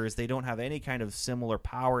powers, they don't have any kind of similar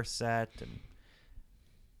power set. And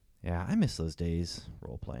yeah, I miss those days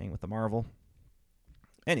role-playing with the Marvel.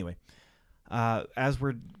 Anyway, as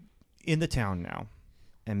we're in the town now,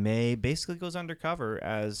 and May basically goes undercover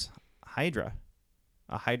as Hydra,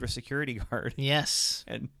 a Hydra security guard. Yes.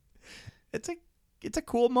 And it's a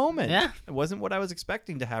cool moment. Yeah. It wasn't what I was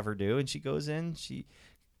expecting to have her do. And she goes in.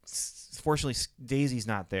 Fortunately, Daisy's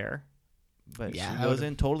not there. But she goes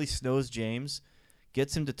in, totally snows James,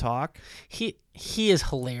 gets him to talk. He is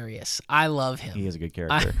hilarious. I love him. He is a good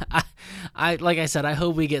character. I like I said, I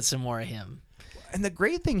hope we get some more of him. And the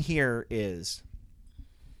great thing here is,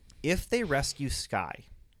 if they rescue Skye,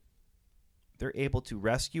 they're able to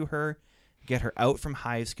rescue her, get her out from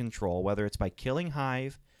Hive's control, whether it's by killing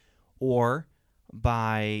Hive or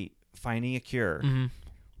by finding a cure. Mm-hmm.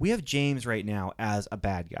 We have James right now as a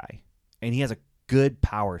bad guy, and he has a good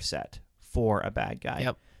power set for a bad guy.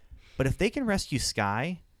 Yep. But if they can rescue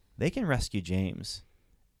Skye, they can rescue James.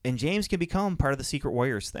 And James can become part of the Secret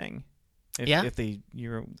Warriors thing. If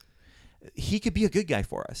he could be a good guy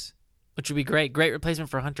for us. Which would be great. Great replacement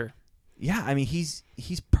for Hunter. Yeah, I mean he's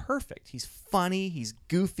perfect. He's funny, he's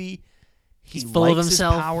goofy. He's full of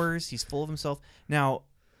himself. His powers. He's full of himself. Now,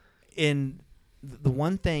 the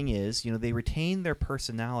one thing is, they retain their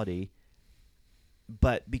personality,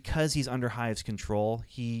 but because he's under Hive's control,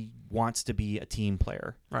 he wants to be a team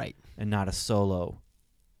player, right, and not a solo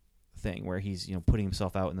thing where he's putting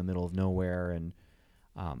himself out in the middle of nowhere and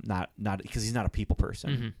not because he's not a people person.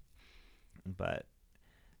 Mm-hmm. But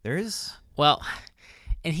there is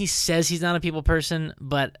and he says he's not a people person,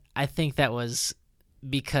 but I think that was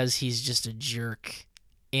because he's just a jerk,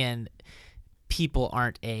 and people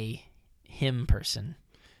aren't a him person.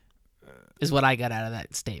 Is what I got out of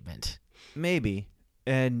that statement. Maybe,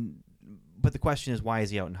 but the question is, why is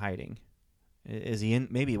he out in hiding? Is he in?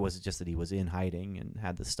 Maybe it was just that he was in hiding and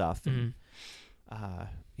had the stuff. And,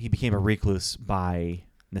 he became a recluse by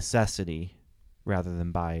necessity rather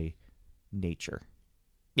than by nature.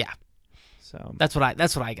 Yeah. So that's what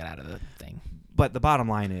I got out of the thing. But the bottom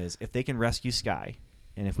line is, if they can rescue Skye,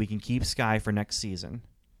 and if we can keep Skye for next season,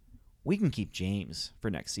 we can keep James for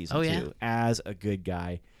next season too as a good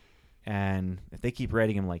guy. And if they keep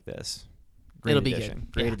writing him like this, great it'll addition. Be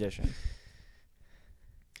good. Great addition.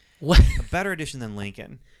 What? A better addition than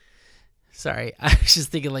Lincoln. Sorry, I was just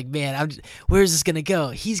thinking, like, man, where's this gonna go?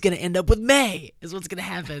 He's gonna end up with May. Is what's gonna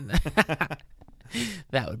happen.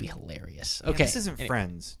 That would be hilarious. Okay, this isn't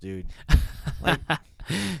Friends, dude. Like,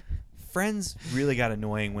 Friends really got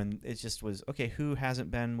annoying when it just was okay. Who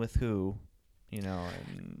hasn't been with who?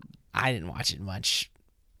 And I didn't watch it much.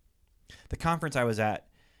 The conference I was at,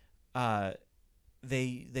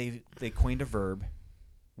 they coined a verb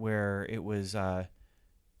where it was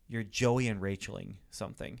you're Joey and Racheling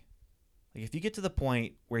something. Like, if you get to the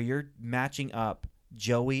point where you're matching up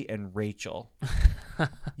Joey and Rachel,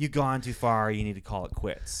 you've gone too far. You need to call it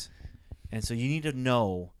quits. And so you need to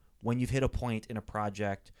know when you've hit a point in a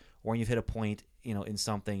project or when you've hit a point, in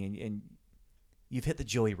something, and you've hit the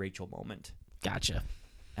Joey Rachel moment. Gotcha.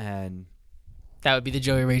 And that would be the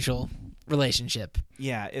Joey Rachel relationship.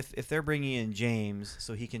 Yeah, if they're bringing in James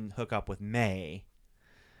so he can hook up with May,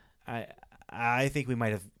 I think we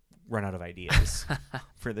might have run out of ideas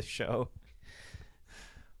for the show.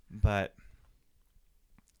 But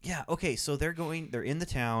yeah, okay, so they're in the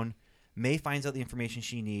town. May finds out the information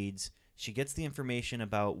she needs. She gets the information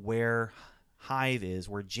about where Hive is,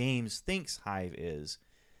 where James thinks Hive is.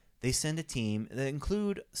 They send a team that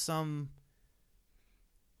include some...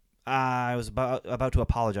 I was about to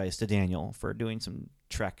apologize to Daniel for doing some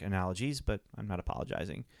Trek analogies, but I'm not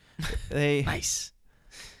apologizing. Nice.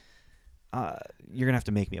 You're going to have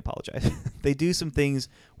to make me apologize. They do some things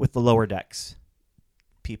with the lower decks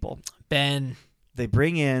people. Ben. They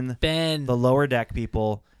bring in the lower deck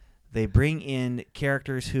people. They bring in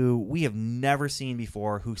characters who we have never seen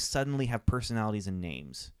before who suddenly have personalities and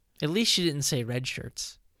names. At least she didn't say red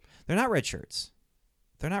shirts. They're not red shirts.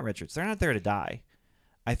 They're not there to die.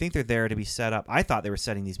 I think they're there to be set up. I thought they were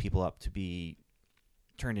setting these people up to be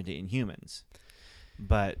turned into Inhumans.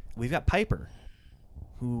 But we've got Piper,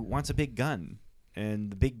 who wants a big gun.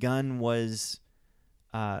 And the big gun was,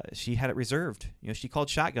 she had it reserved. She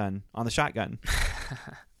called shotgun on the shotgun.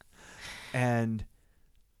 And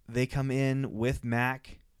they come in with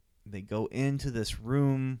Mac. They go into this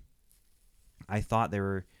room. I thought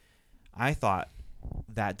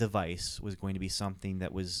that device was going to be something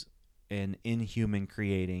that was an Inhuman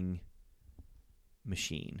creating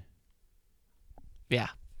machine. Yeah.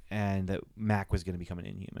 And that Mac was going to become an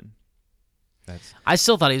Inhuman. I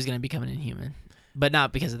still thought he was going to become an Inhuman, but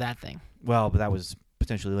not because of that thing. Well, but that was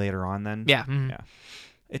potentially later on then. Yeah. Mm-hmm. Yeah.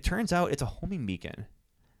 It turns out it's a homing beacon.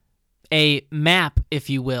 A map, if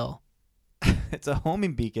you will. It's a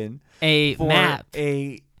homing beacon. A map.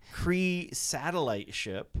 A Kree satellite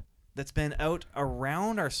ship that's been out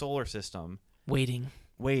around our solar system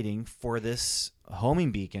waiting for this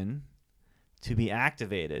homing beacon to be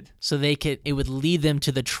activated. So it would lead them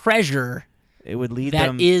to the treasure. It would lead that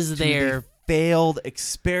them is to their the failed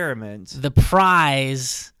experiment. The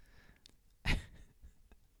prize.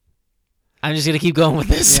 I'm just going to keep going with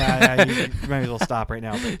this. Yeah, you might as well stop right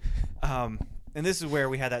now. But, and this is where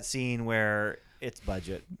we had that scene where it's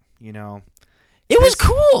budget, It was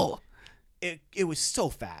cool. It was so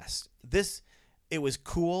fast. It was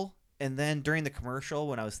cool. And then during the commercial,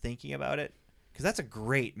 when I was thinking about it, because that's a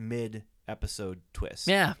great mid-episode twist.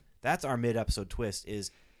 Yeah. That's our mid-episode twist is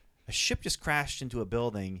a ship just crashed into a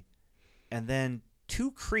building, and then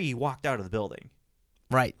 2 Kree walked out of the building.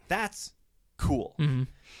 Right. That's cool. Mm-hmm.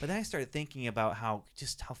 But then I started thinking about how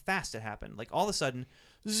fast it happened. Like, all of a sudden,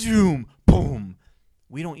 zoom, boom.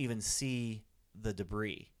 We don't even see the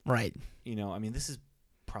debris. Right. This is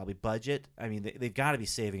probably budget. They've got to be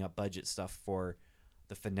saving up budget stuff for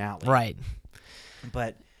the finale. Right.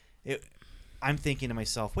 But I'm thinking to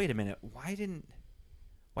myself, wait a minute, why didn't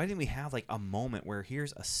we have like a moment where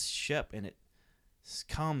here's a ship and it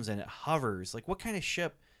comes and it hovers? Like, what kind of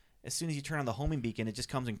ship, as soon as you turn on the homing beacon, it just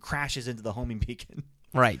comes and crashes into the homing beacon?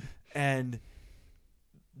 Right. And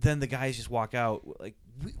then the guys just walk out. Like,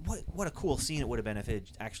 what a cool scene it would have been if it had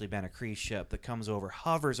actually been a Kree ship that comes over,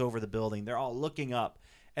 hovers over the building. They're all looking up,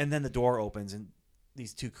 and then the door opens and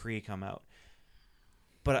these 2 Kree come out.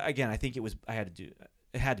 But again, I think it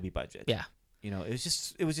had to be budget. Yeah.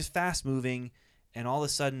 It was just fast moving, and all of a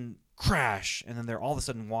sudden crash, and then they're all of a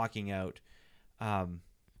sudden walking out. Well,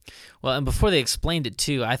 and before they explained it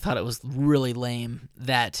too, I thought it was really lame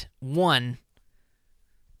that one,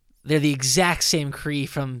 they're the exact same Kree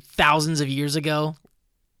from thousands of years ago.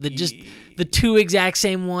 The 2 exact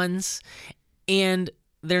same ones, and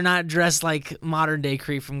they're not dressed like modern day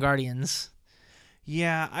Kree from Guardians.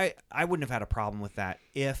 Yeah, I wouldn't have had a problem with that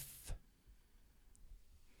if.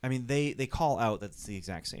 I mean, they call out that it's the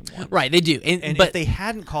exact same one. Right, they do. But if they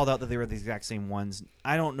hadn't called out that they were the exact same ones,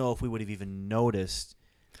 I don't know if we would have even noticed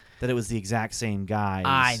that it was the exact same guys.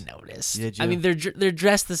 I noticed. Did you? I mean, they're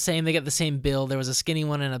dressed the same. They got the same build. There was a skinny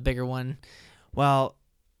one and a bigger one. Well,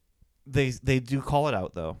 they do call it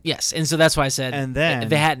out, though. Yes, and so that's why I said and then, if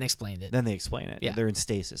they hadn't explained it. Then they explain it. Yeah. They're in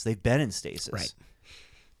stasis. They've been in stasis. Right.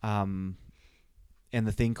 And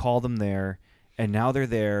the Thing called them there, and now they're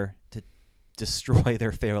there to destroy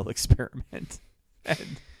their failed experiment.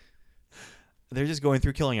 And they're just going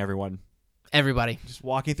through killing everyone. Everybody. Just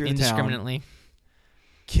walking through the town. Indiscriminately.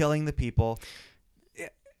 Killing the people.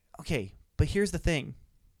 Okay, but here's the thing.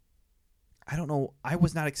 I don't know. I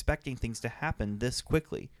was not expecting things to happen this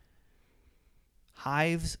quickly.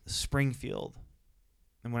 Hive's Springfield.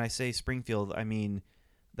 And when I say Springfield, I mean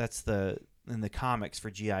that's in the comics for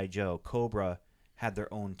G.I. Joe, Cobra had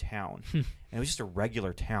their own town. And it was just a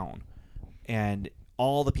regular town. And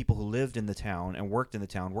all the people who lived in the town and worked in the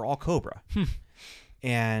town were all Cobra.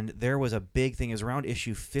 And there was a big thing. It was around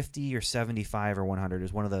issue 50 or 75 or 100.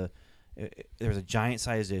 It was there was a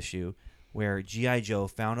giant-sized issue where G.I. Joe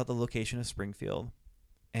found out the location of Springfield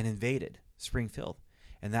and invaded Springfield.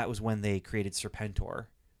 And that was when they created Serpentor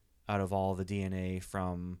out of all the DNA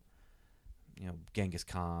from Genghis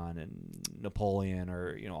Khan and Napoleon,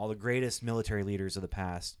 or all the greatest military leaders of the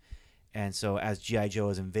past. And so as G.I. Joe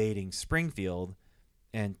is invading Springfield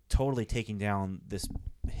and totally taking down this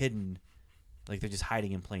hidden, like they're just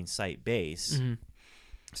hiding in plain sight base,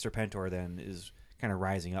 Serpentor then is kind of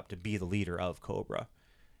rising up to be the leader of Cobra.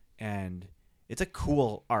 And it's a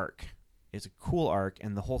cool arc.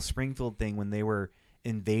 And the whole Springfield thing, when they were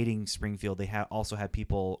invading Springfield, they also had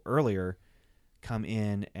people earlier come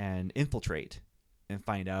in and infiltrate and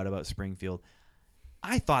find out about Springfield.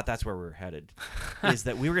 I thought that's where we were headed, is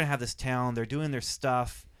that we were going to have this town. They're doing their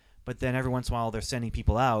stuff, but then every once in a while they're sending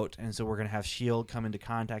people out, and so we're going to have S.H.I.E.L.D. come into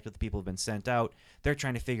contact with the people who've been sent out. They're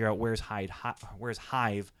trying to figure out where's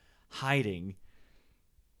Hive hiding.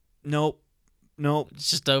 Nope. It's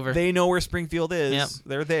just over. They know where Springfield is. Yep.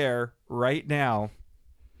 They're there right now.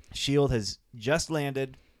 S.H.I.E.L.D. has just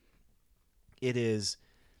landed. It is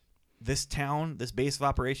this town, this base of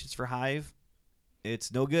operations for Hive.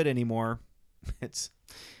 It's no good anymore.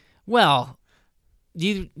 Well,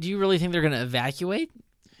 do you really think they're going to evacuate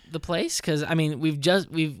the place? Because I mean,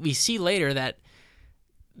 we see later that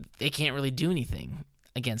they can't really do anything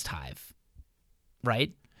against Hive,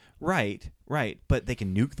 right? Right. But they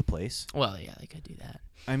can nuke the place. Well, yeah, they could do that.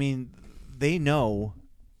 I mean, they know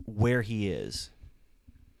where he is,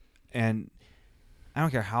 and I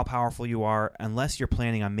don't care how powerful you are, unless you're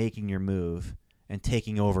planning on making your move and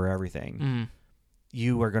taking over everything.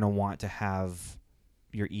 You are going to want to have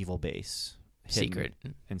your evil base secret,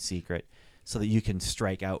 so that you can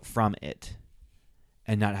strike out from it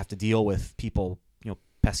and not have to deal with people,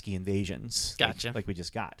 pesky invasions. Gotcha. Like we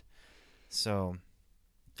just got. So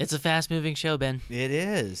it's a fast-moving show, Ben. It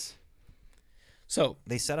is. So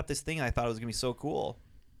they set up this thing, and I thought it was going to be so cool.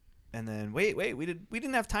 And then wait, we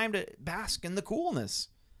didn't have time to bask in the coolness.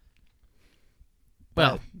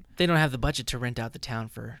 Well, they don't have the budget to rent out the town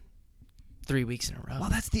for 3 weeks in a row. Well,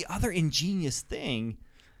 that's the other ingenious thing,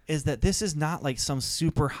 is that this is not like some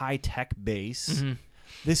super high-tech base.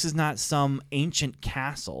 This is not some ancient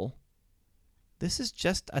castle. This is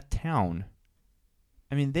just a town.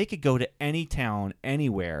 I mean, they could go to any town,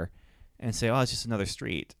 anywhere, and say, it's just another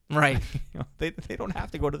street. Right. They don't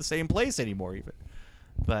have to go to the same place anymore, even.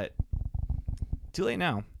 But too late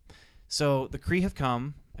now. So the Kree have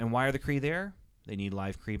come, and why are the Kree there? They need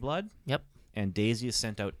live Kree blood. Yep. And Daisy is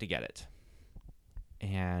sent out to get it.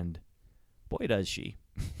 And boy, does she.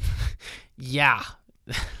 Yeah.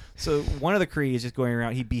 So one of the Kree is just going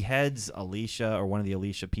around. He beheads Alicia or one of the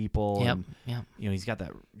Alicia people. Yep. And, Yep. he's got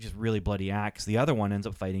that just really bloody axe. The other one ends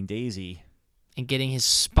up fighting Daisy. And getting his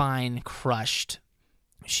spine crushed.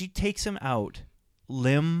 She takes him out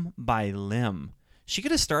limb by limb. She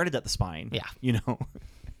could have started at the spine. Yeah.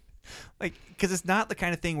 Like, because it's not the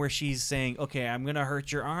kind of thing where she's saying, okay, I'm going to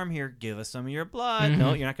hurt your arm here. Give us some of your blood. Mm-hmm.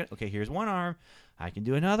 No, you're not going to. Okay, here's one arm. I can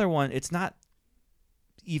do another one. It's not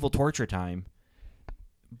evil torture time,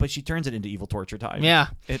 but she turns it into evil torture time. Yeah.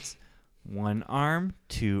 It's one arm,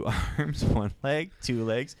 two arms, one leg, two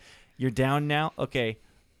legs. You're down now. Okay,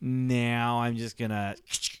 now I'm just going to.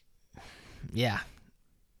 Yeah.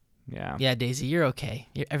 Yeah. Yeah, Daisy, you're okay.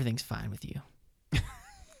 Everything's fine with you.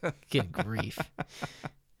 Good grief.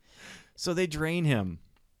 So they drain him.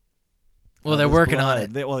 Well, they're working on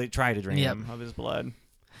it. They try to drain him of his blood.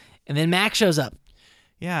 And then Mac shows up.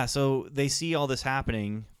 Yeah, so they see all this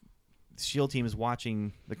happening. The SHIELD team is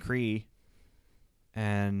watching the Kree,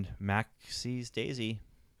 and Mac sees Daisy,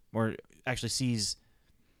 or actually sees,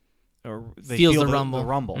 or they feels feel the rumble. The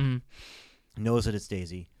rumble. Mm-hmm. Knows that it's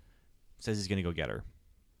Daisy. Says he's going to go get her.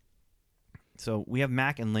 So we have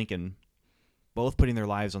Mac and Lincoln both putting their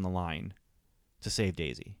lives on the line to save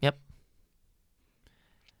Daisy. Yep.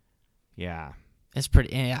 Yeah. It's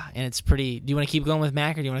pretty. Yeah, and it's pretty. Do you want to keep going with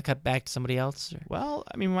Mac, or do you want to cut back to somebody else? Or? Well,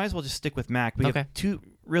 I mean, we might as well just stick with Mac. We Okay. have two.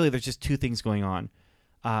 Really, there's just two things going on.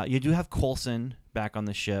 You do have Coulson back on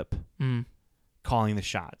the ship, calling the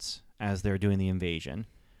shots as they're doing the invasion,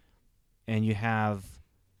 and you have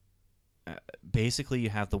basically you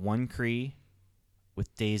have the one Kree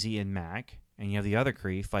with Daisy and Mac, and you have the other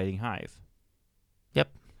Kree fighting Hive. Yep.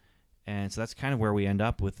 And so that's kind of where we end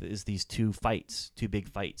up with is these two big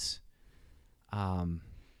fights.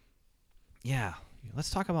 Yeah, let's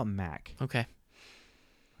talk about Mac. Okay.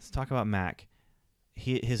 Let's talk about Mac.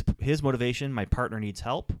 His motivation, my partner needs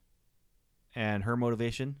help, and her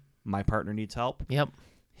motivation, my partner needs help. Yep.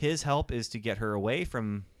 His help is to get her away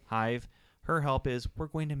from Hive. Her help is we're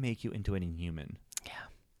going to make you into an Inhuman. Yeah.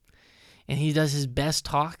 And he does his best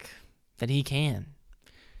talk that he can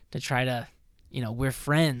to try to, we're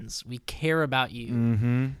friends. We care about you.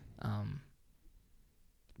 Mm-hmm.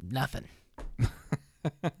 Nothing.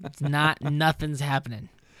 Nothing's happening.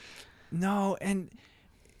 No, and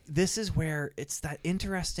this is where it's that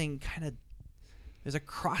interesting kind of, there's a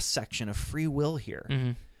cross-section of free will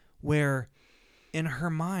here, where in her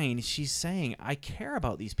mind she's saying, I care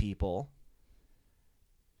about these people.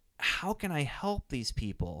 How can I help these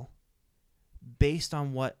people based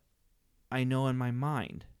on what I know in my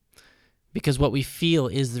mind? Because what we feel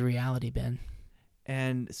is the reality, Ben.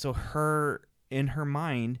 And so in her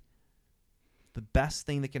mind, the best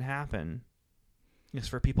thing that can happen is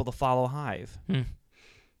for people to follow Hive.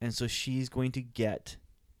 And so she's going to get,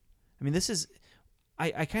 this is,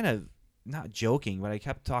 I kind of, not joking, but I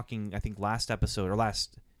kept talking, I think last episode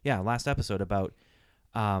about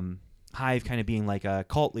Hive kind of being like a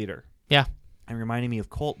cult leader. Yeah. And reminding me of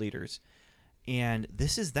cult leaders. And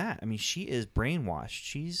this is that. She is brainwashed.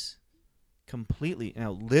 She's completely,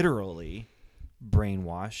 literally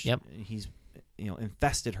brainwashed. Yep. He's,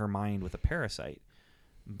 infested her mind with a parasite.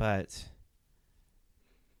 But,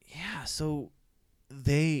 yeah, so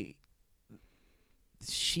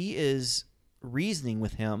she is reasoning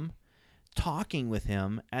with him, talking with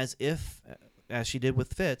him as she did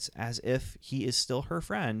with Fitz, as if he is still her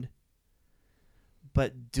friend,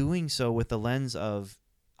 but doing so with the lens of,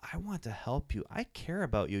 I want to help you. I care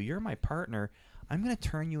about you. You're my partner. I'm going to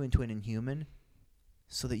turn you into an Inhuman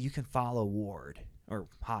so that you can follow Ward or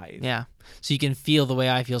Hive. Yeah. So you can feel the way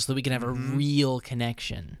I feel so that we can have a real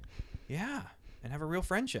connection. Yeah. And have a real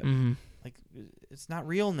friendship. Like, it's not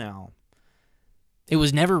real now. It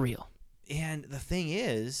was never real. And the thing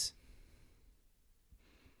is,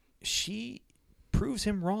 she proves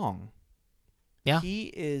him wrong. Yeah. He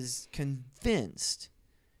is convinced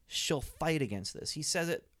she'll fight against this. He says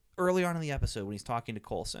it early on in the episode when he's talking to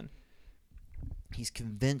Coulson. He's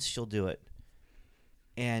convinced she'll do it.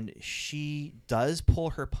 And she does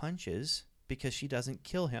pull her punches because she doesn't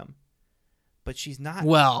kill him. But she's not...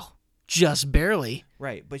 Well, just barely.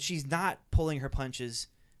 Right, but she's not pulling her punches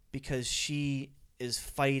because she is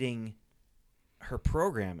fighting her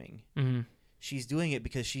programming. She's doing it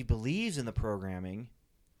because she believes in the programming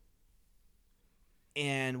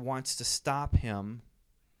and wants to stop him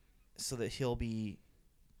so that he'll be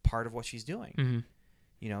part of what she's doing.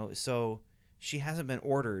 So she hasn't been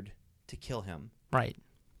ordered to kill him. Right.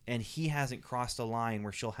 And he hasn't crossed a line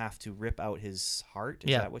where she'll have to rip out his heart.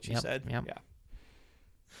 Is that what you said? Yep.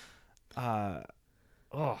 Yeah.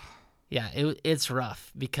 Yeah, it's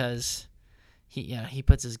rough because he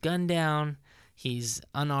puts his gun down. He's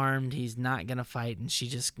unarmed. He's not going to fight, and she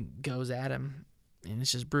just goes at him, and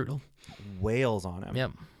it's just brutal. Wails on him.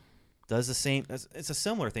 Yep. Does the same. It's a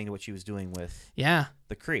similar thing to what she was doing with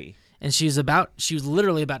the Kree. And she was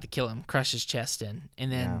literally about to kill him, crush his chest in,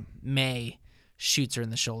 and then May shoots her in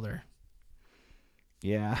the shoulder.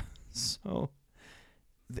 Yeah. So,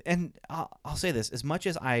 and I'll say this: as much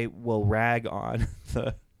as I will rag on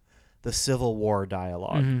the Civil War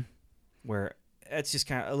dialogue, where it's just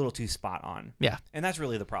kind of a little too spot on. Yeah. And that's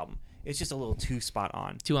really the problem. It's just a little too spot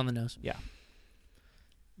on. Too on the nose. Yeah.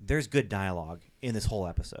 There's good dialogue in this whole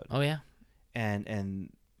episode. Oh yeah. And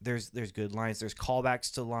there's good lines. There's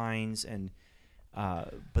callbacks to lines, and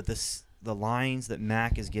but the lines that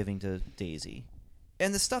Mac is giving to Daisy,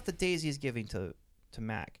 and the stuff that Daisy is giving to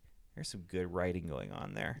Mac. There's some good writing going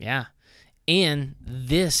on there. Yeah. And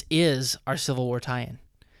this is our Civil War tie-in.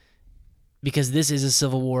 Because this is a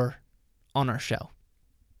Civil War on our show.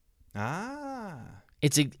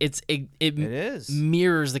 It is.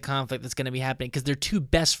 Mirrors the conflict that's going to be happening because they're two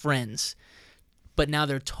best friends, but now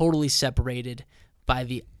they're totally separated by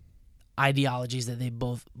the ideologies that they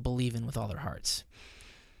both believe in with all their hearts.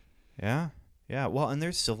 Yeah. Yeah. Well, and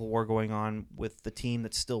there's Civil War going on with the team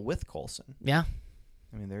that's still with Coulson. Yeah.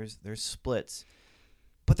 I mean, there's splits,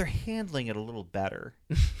 but they're handling it a little better.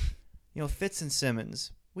 Fitz and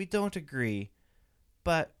Simmons, we don't agree,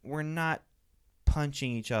 but we're not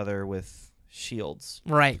punching each other with shields.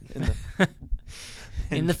 Right.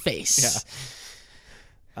 In the face.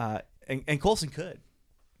 Yeah. And Coulson could.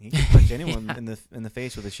 He could punch anyone in the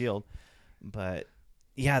face with a shield. But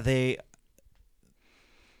yeah,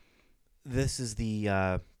 this is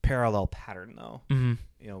the parallel pattern though. Mm-hmm.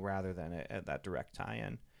 Rather than that direct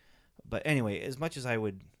tie-in. But anyway, as much as I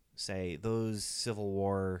would say those Civil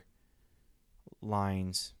War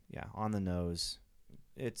lines, on the nose.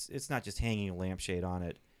 It's not just hanging a lampshade on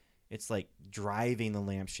it. It's like driving the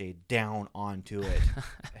lampshade down onto it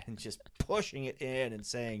and just pushing it in and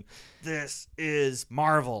saying, "This is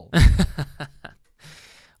Marvel."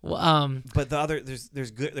 Well, but the other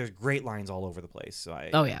there's great lines all over the place. So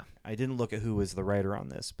I didn't look at who was the writer on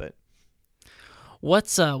this, but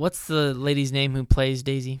what's the lady's name who plays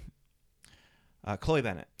Daisy? Chloe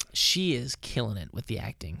Bennett. She is killing it with the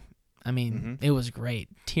acting. I mean, It was great,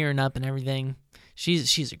 tearing up and everything.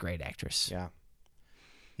 She's a great actress. Yeah.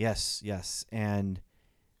 Yes, and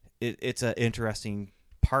it's an interesting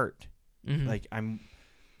part. Mm-hmm. Like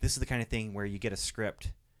this is the kind of thing where you get a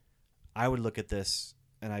script. I would look at this,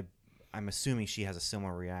 and I'm assuming she has a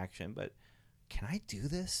similar reaction. But can I do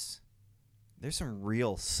this? There's some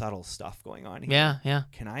real subtle stuff going on here. Yeah.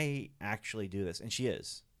 Can I actually do this? And she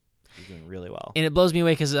is. She's doing really well. And it blows me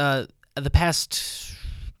away because the past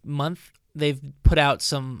month they've put out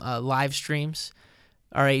some live streams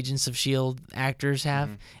our Agents of S.H.I.E.L.D. actors have,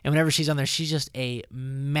 and whenever she's on there, she's just a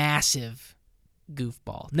massive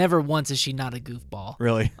goofball. Never once is she not a goofball.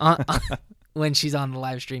 Really? When she's on the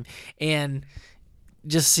live stream. And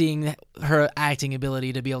just seeing her acting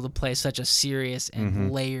ability to be able to play such a serious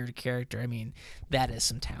and layered character, I mean, that is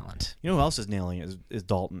some talent. You know who else is nailing it is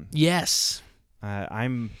Dalton. Yes.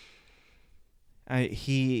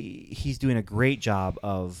 He's doing a great job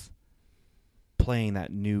of playing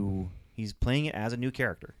that new. He's playing it as a new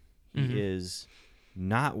character. He is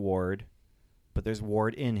not Ward, but there's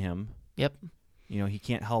Ward in him. Yep. He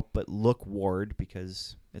can't help but look Ward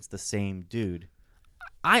because it's the same dude.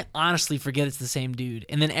 I honestly forget it's the same dude,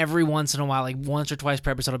 and then every once in a while, like once or twice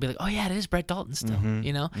per episode, I'll be like, "Oh yeah, it is Brett Dalton still,"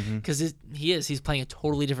 because he's playing a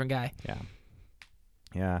totally different guy.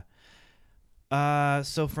 Yeah.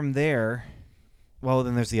 So from there, well,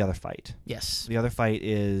 then there's the other fight. Yes. The other fight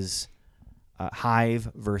is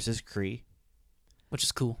Hive versus Kree, which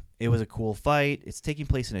is cool. It was a cool fight. It's taking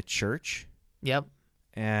place in a church. Yep.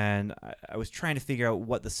 And I was trying to figure out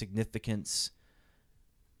what the significance.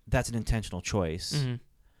 That's an intentional choice.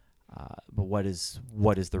 But what is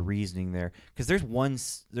the reasoning there? Because there's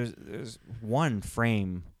one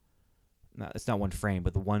frame. No, it's not one frame,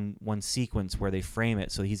 but the one sequence where they frame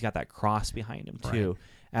it so he's got that cross behind him too,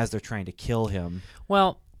 as they're trying to kill him.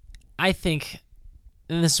 Well, I think,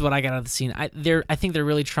 and this is what I got out of the scene. I think they're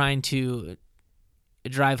really trying to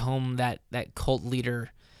drive home that cult leader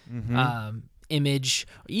image,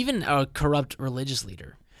 even a corrupt religious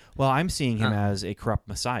leader. Well, I'm seeing him as a corrupt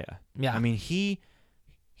Messiah. Yeah. I mean,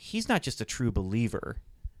 he's not just a true believer.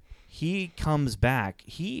 He comes back.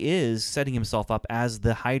 He is setting himself up as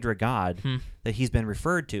the Hydra god that he's been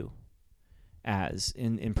referred to as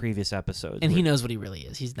in previous episodes. And he knows what he really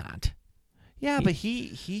is. He's not. Yeah, but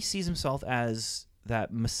he sees himself as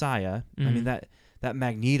that Messiah. I mean, that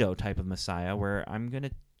Magneto type of Messiah where I'm going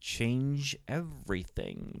to change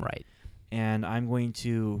everything. Right. and I'm going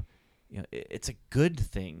to, it's a good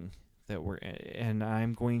thing that and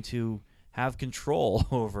I'm going to have control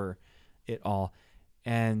over it all.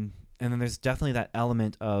 And then there's definitely that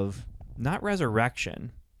element of not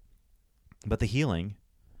resurrection, but the healing.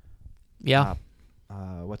 Yeah.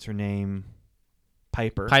 What's her name?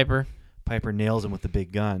 Piper. Piper nails him with the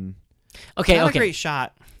big gun. Okay. Not a great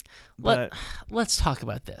shot. But Let's talk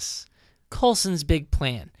about this. Coulson's big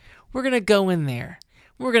plan. We're going to go in there.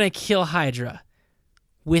 We're going to kill Hydra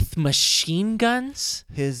with machine guns?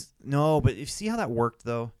 But you see how that worked,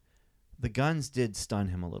 though? The guns did stun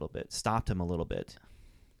him a little bit, stopped him a little bit.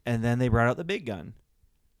 And then they brought out the big gun.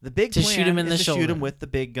 The big plan shoot him in the shoulder. Shoot him with the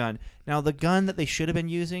big gun. Now, the gun that they should have been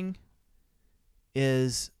using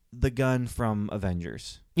is the gun from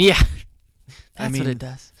Avengers. Yeah. That's what it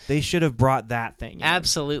does. They should have brought that thing in.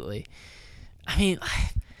 Absolutely. I mean...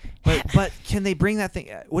 But can they bring that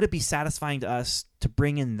thing? Would it be satisfying to us to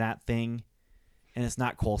bring in that thing, and it's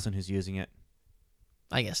not Coulson who's using it?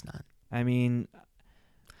 I guess not. I mean,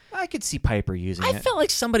 I could see Piper using it. I felt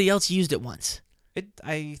like somebody else used it once.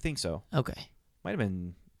 I think so. Okay. Might have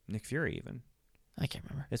been Nick Fury even. I can't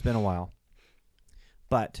remember. It's been a while.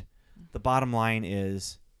 But the bottom line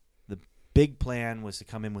is the big plan was to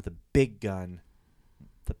come in with a big gun.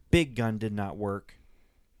 The big gun did not work.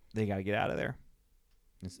 They got to get out of there.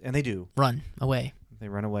 And they do. Run away. They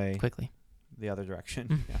run away. Quickly. The other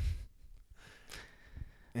direction. Yeah.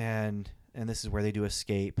 And this is where they do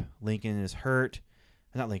escape. Lincoln is hurt.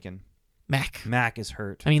 Not Lincoln. Mac is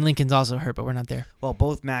hurt. I mean, Lincoln's also hurt, but we're not there. Well,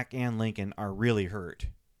 both Mac and Lincoln are really hurt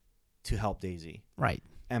to help Daisy. Right.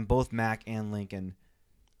 And both Mac and Lincoln,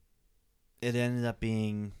 it ended up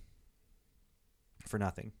being for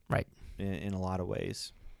nothing. Right. In a lot of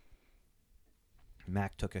ways.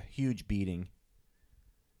 Mac took a huge beating,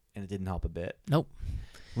 and it didn't help a bit. Nope.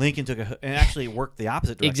 Lincoln took and actually worked the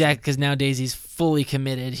opposite direction. Exactly, because now Daisy's fully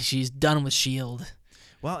committed. She's done with S.H.I.E.L.D.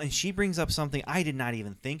 Well, and she brings up something I did not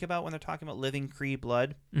even think about when they're talking about living Kree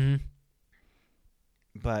blood. Mm-hmm.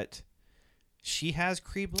 But she has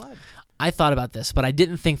Kree blood. I thought about this, but I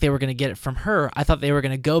didn't think they were going to get it from her. I thought they were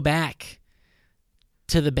going to go back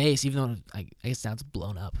to the base, even though I guess now it's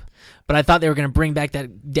blown up. But I thought they were going to bring back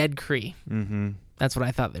that dead Kree. Mm-hmm. That's what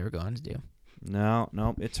I thought they were going to do. No,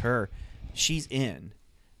 it's her. She's in.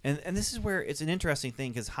 And this is where it's an interesting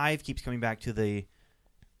thing, because Hive keeps coming back to the,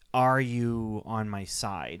 are you on my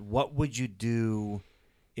side? What would you do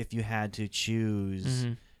if you had to choose?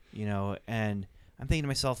 Mm-hmm. And I'm thinking to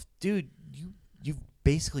myself, dude, you've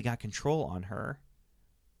basically got control on her.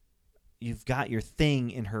 You've got your thing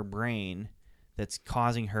in her brain that's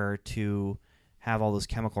causing her to have all those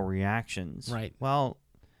chemical reactions. Right. Well,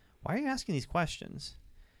 why are you asking these questions?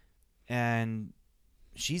 And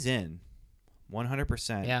she's in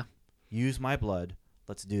 100%. Yeah. Use my blood.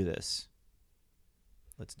 Let's do this.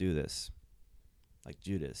 Like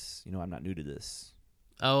Judas. I'm not new to this.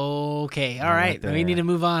 Okay. All right. We need to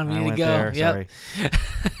move on. We need to go. There. Yep.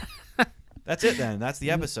 Sorry. That's it then. That's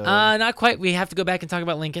the episode. Not quite. We have to go back and talk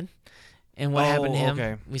about Lincoln and what happened to him.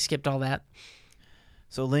 Okay. We skipped all that.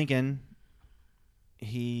 So Lincoln,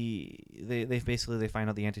 they basically find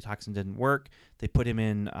out the antitoxin didn't work. They put him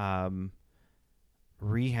in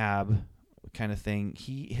rehab kind of thing.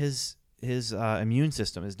 His immune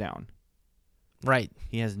system is down. Right.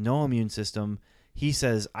 He has no immune system. He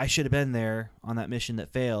says, I should have been there on that mission that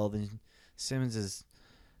failed. And Simmons is,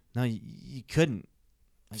 no, you couldn't.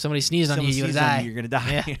 If somebody sneezed on you, you're going to die. You're going to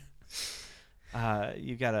die. Yeah.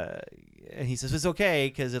 You got to, and he says, it's okay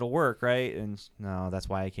because it'll work, right? And no, that's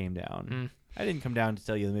why I came down. I didn't come down to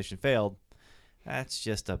tell you the mission failed. That's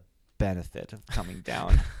just a benefit of coming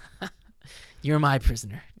down. You're my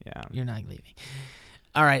prisoner. Yeah. You're not leaving.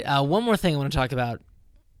 All right. One more thing I want to talk about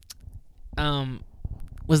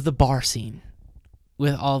was the bar scene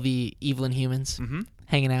with all the evil Inhumans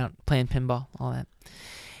hanging out, playing pinball, all that.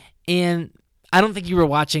 And I don't think you were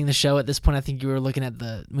watching the show at this point. I think you were looking at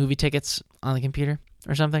the movie tickets on the computer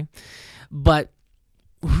or something. But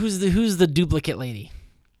who's the duplicate lady?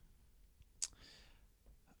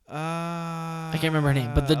 I can't remember her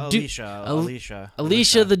name, but the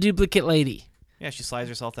Alicia, the duplicate lady. Yeah, she slides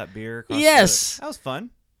herself that beer across. Yes, that was fun.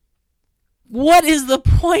 What is the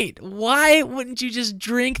point? Why wouldn't you just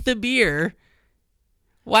drink the beer?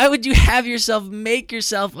 Why would you have make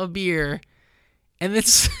yourself a beer, and then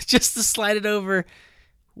just to slide it over?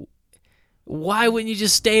 Why wouldn't you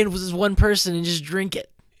just stay with this one person and just drink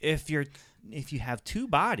it? If you have two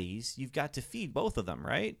bodies, you've got to feed both of them,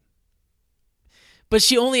 right? But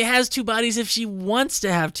she only has two bodies if she wants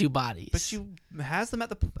to have two bodies. But she has them at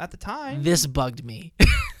the time. This bugged me.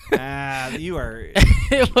 You are.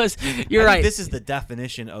 It was. You're right. This is the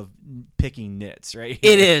definition of picking nits, right?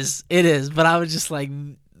 It is. But I was just like,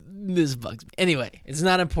 this bugs me. Anyway, it's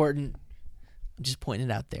not important. I'm just pointing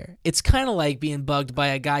it out there. It's kind of like being bugged by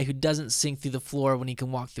a guy who doesn't sink through the floor when he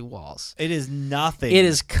can walk through walls. It is nothing. It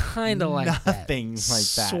is kind of like nothing that. like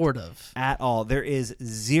that. Sort of. At all. There is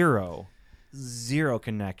zero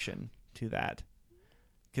connection to that.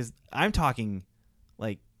 Because I'm talking,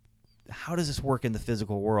 like, how does this work in the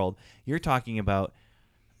physical world? You're talking about,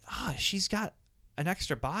 she's got an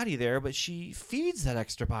extra body there, but she feeds that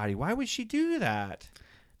extra body. Why would she do that?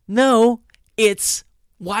 No, it's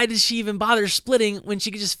why does she even bother splitting when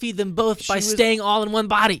she could just feed them both by staying all in one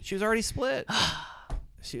body? She was already split.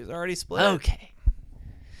 Okay.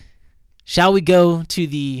 Shall we go to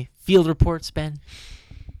the field reports, Ben?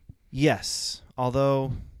 Yes,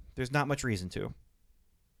 although there's not much reason to.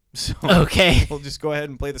 So okay. We'll just go ahead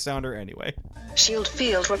and play the sounder anyway. Shield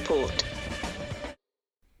Field Report.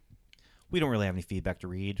 We don't really have any feedback to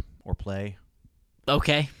read or play.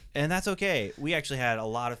 Okay. And that's okay. We actually had a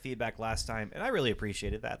lot of feedback last time, and I really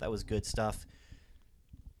appreciated that. That was good stuff.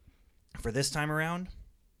 For this time around,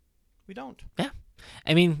 we don't. Yeah.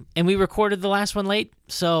 I mean, and we recorded the last one late,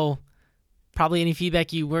 so probably any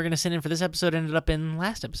feedback you were going to send in for this episode ended up in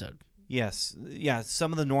last episode. Yes. Yeah,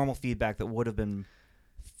 some of the normal feedback that would have been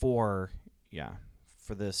for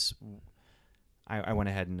this, I went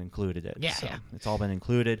ahead and included it. Yeah, so yeah. It's all been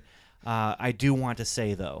included. I do want to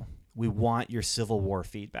say, though, we want your Civil War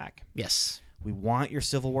feedback. Yes. We want your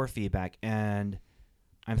Civil War feedback, and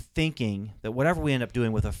I'm thinking that whatever we end up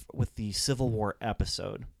doing with the Civil War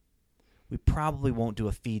episode, we probably won't do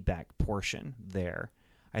a feedback portion there.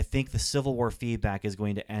 I think the Civil War feedback is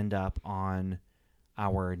going to end up on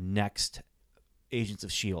our next Agents of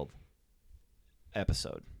S.H.I.E.L.D.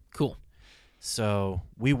 episode. Cool. So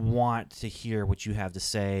we want to hear what you have to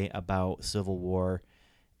say about Civil War,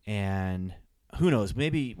 and who knows,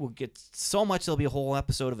 maybe we'll get so much there'll be a whole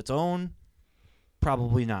episode of its own.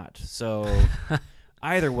 Probably not. So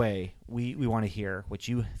either way, we want to hear what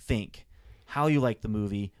you think, how you like the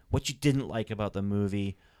movie, what you didn't like about the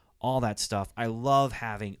movie, all that stuff. I love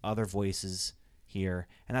having other voices here,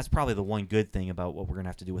 and that's probably the one good thing about what we're going to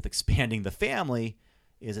have to do with expanding the family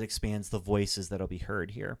is it expands the voices that'll be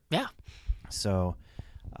heard here. Yeah. So,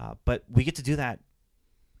 but we get to do that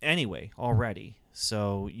anyway already.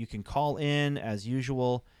 So you can call in as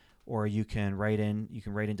usual, or you can write in. You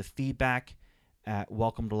can write into feedback at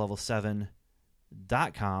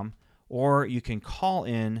welcometolevel7.com, or you can call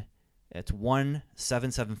in at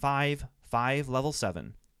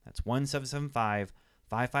 1-775-5-level-7. That's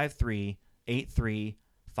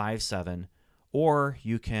 1-775-553-8357. Or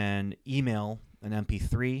you can email an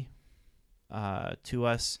MP3 to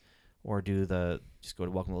us, or just go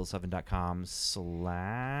to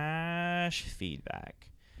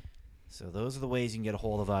welcometolevel7.com/feedback. So those are the ways you can get a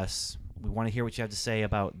hold of us. We want to hear what you have to say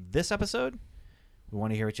about this episode. We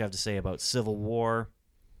want to hear what you have to say about Civil War.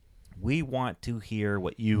 We want to hear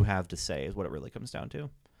what you have to say is what it really comes down to.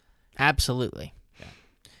 Absolutely. Yeah.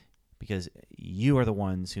 Because you are the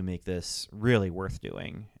ones who make this really worth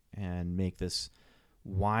doing and make this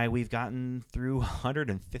why we've gotten through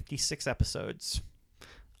 156 episodes.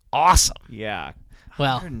 Awesome. Yeah.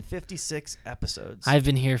 Well, 156 episodes. I've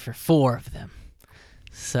been here for 4 of them.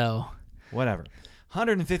 So. Whatever.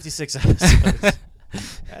 156 episodes.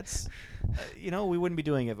 That's, we wouldn't be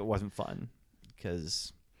doing it if it wasn't fun.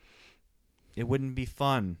 Because it wouldn't be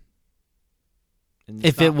fun.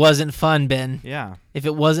 If it wasn't fun, Ben. Yeah. If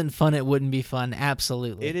it wasn't fun, it wouldn't be fun.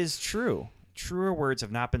 Absolutely. It is true. Truer words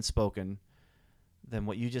have not been spoken than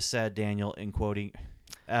what you just said, Daniel, in quoting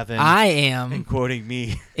Evan. I am. In quoting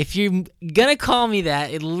me. If you're going to call me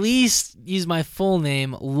that, at least use my full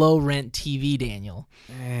name, Low Rent TV Daniel.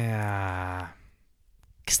 Yeah.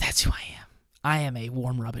 Because that's who I am. I am a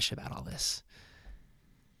warm rubbish about all this.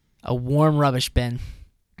 A warm rubbish, Ben.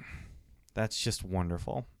 That's just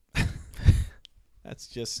wonderful. That's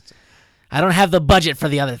just... I don't have the budget for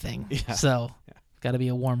the other thing. Yeah. So, got to be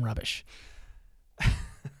a warm rubbish.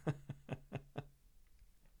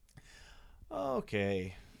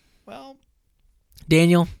 Okay. Well,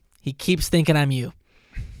 Daniel, he keeps thinking I'm you.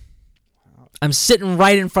 I'm sitting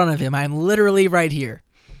right in front of him. I'm literally right here.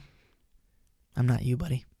 I'm not you,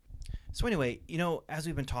 buddy. So anyway, as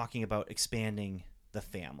we've been talking about expanding the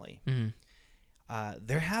family,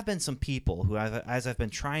 there have been some people who, as I've been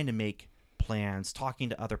trying to make plans, talking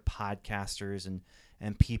to other podcasters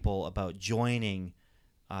and people about joining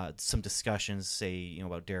some discussions, say,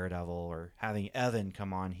 about Daredevil or having Evan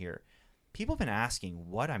come on here. People have been asking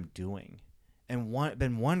what I'm doing and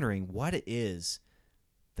been wondering what it is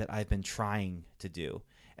that I've been trying to do.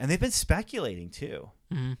 And they've been speculating, too.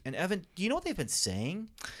 Mm-hmm. And, Evan, do you know what they've been saying?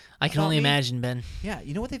 I can only imagine, Ben. Yeah,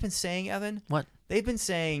 you know what they've been saying, Evan? What? They've been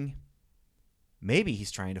saying maybe he's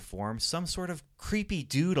trying to form some sort of creepy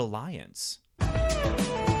dude alliance.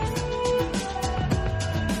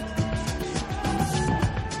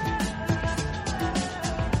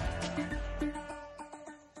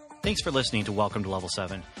 Thanks for listening to Welcome to Level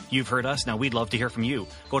 7. You've heard us, now we'd love to hear from you.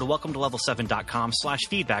 Go to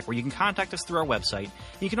welcometolevel7.com/feedback where you can contact us through our website.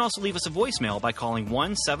 You can also leave us a voicemail by calling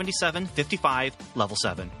 1-77-55-Level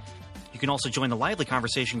 7. You can also join the lively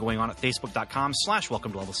conversation going on at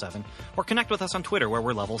facebook.com/welcome to level 7 or connect with us on Twitter where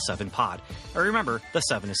we're Level 7 Pod. Or remember, the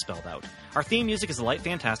 7 is spelled out. Our theme music is The Light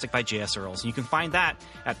Fantastic by J.S. Earls, and you can find that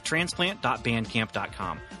at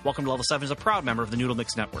transplant.bandcamp.com. Welcome to Level 7 is a proud member of the Noodle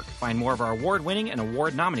Mix Network. Find more of our award-winning and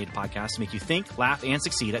award-nominated podcasts to make you think, laugh, and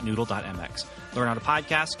succeed at noodle.mx. Learn how to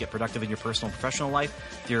podcast, get productive in your personal and professional life,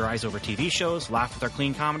 theorize over TV shows, laugh with our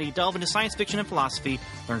clean comedy, delve into science fiction and philosophy,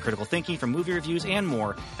 learn critical thinking from movie reviews, and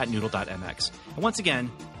more at noodle.mx. And once again,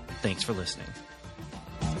 thanks for listening.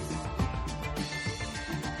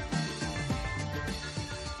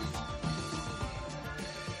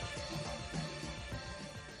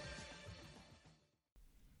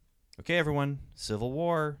 Okay, everyone. Civil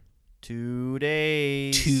War. 2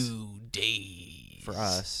 days. 2 days. For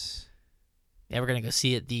us. Yeah, we're going to go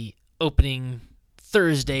see it the opening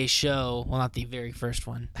Thursday show. Well, not the very first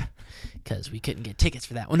one, because we couldn't get tickets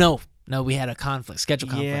for that one. No, we had a schedule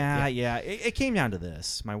conflict. Yeah. It came down to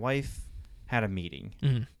this. My wife had a meeting,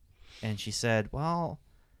 and she said, well,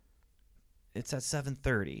 it's at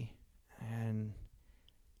 7:30. And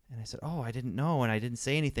I said, oh, I didn't know, and I didn't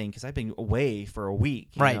say anything because I've been away for a week,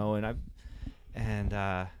 you know, and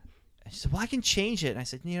she said, well, I can change it. And I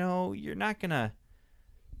said,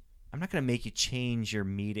 I'm not gonna make you change your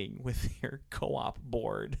meeting with your co-op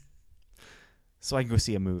board so I can go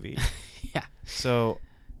see a movie. Yeah. So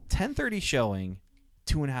 10:30 showing,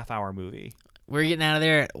 2.5 hour movie. We're getting out of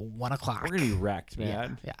there at 1 o'clock. We're gonna be wrecked,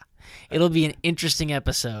 man. Yeah. It'll be an interesting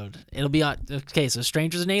episode. It'll be on. Okay, so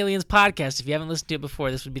Strangers and Aliens podcast. If you haven't listened to it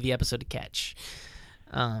before, this would be the episode to catch.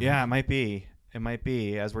 Yeah, it might be. It might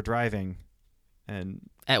be as we're driving, and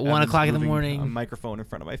at 1 o'clock in the morning, a microphone in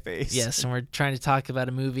front of my face. Yes, and we're trying to talk about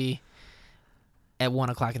a movie at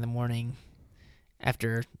 1 o'clock in the morning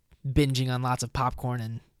after binging on lots of popcorn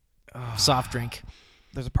and soft drink.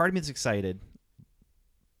 There's a part of me that's excited,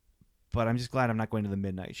 but I'm just glad I'm not going to the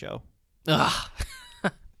midnight show. Ugh.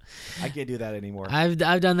 I can't do that anymore. I've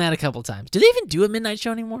done that a couple times. Do they even do a midnight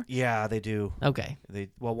show anymore? Yeah, they do. Okay.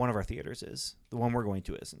 Well, one of our theaters is. The one we're going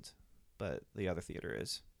to isn't, but the other theater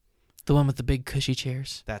is. The one with the big cushy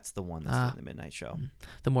chairs? That's the one that's doing the midnight show.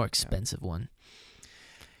 The more expensive one.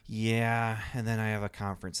 Yeah, and then I have a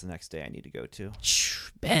conference the next day I need to go to.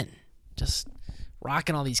 Ben, just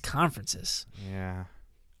rocking all these conferences. Yeah.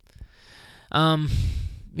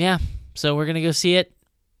 Yeah, so we're going to go see it.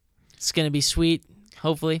 It's going to be sweet,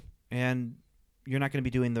 hopefully. And you're not going to be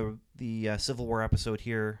doing the Civil War episode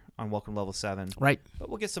here on Welcome to Level 7. Right. But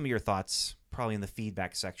we'll get some of your thoughts probably in the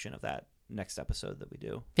feedback section of that next episode that we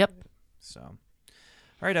do. Yep. So, all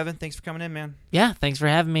right, Evan, thanks for coming in, man. Yeah, thanks for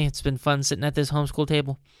having me. It's been fun sitting at this homeschool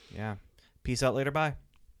table. Yeah. Peace out later. Bye.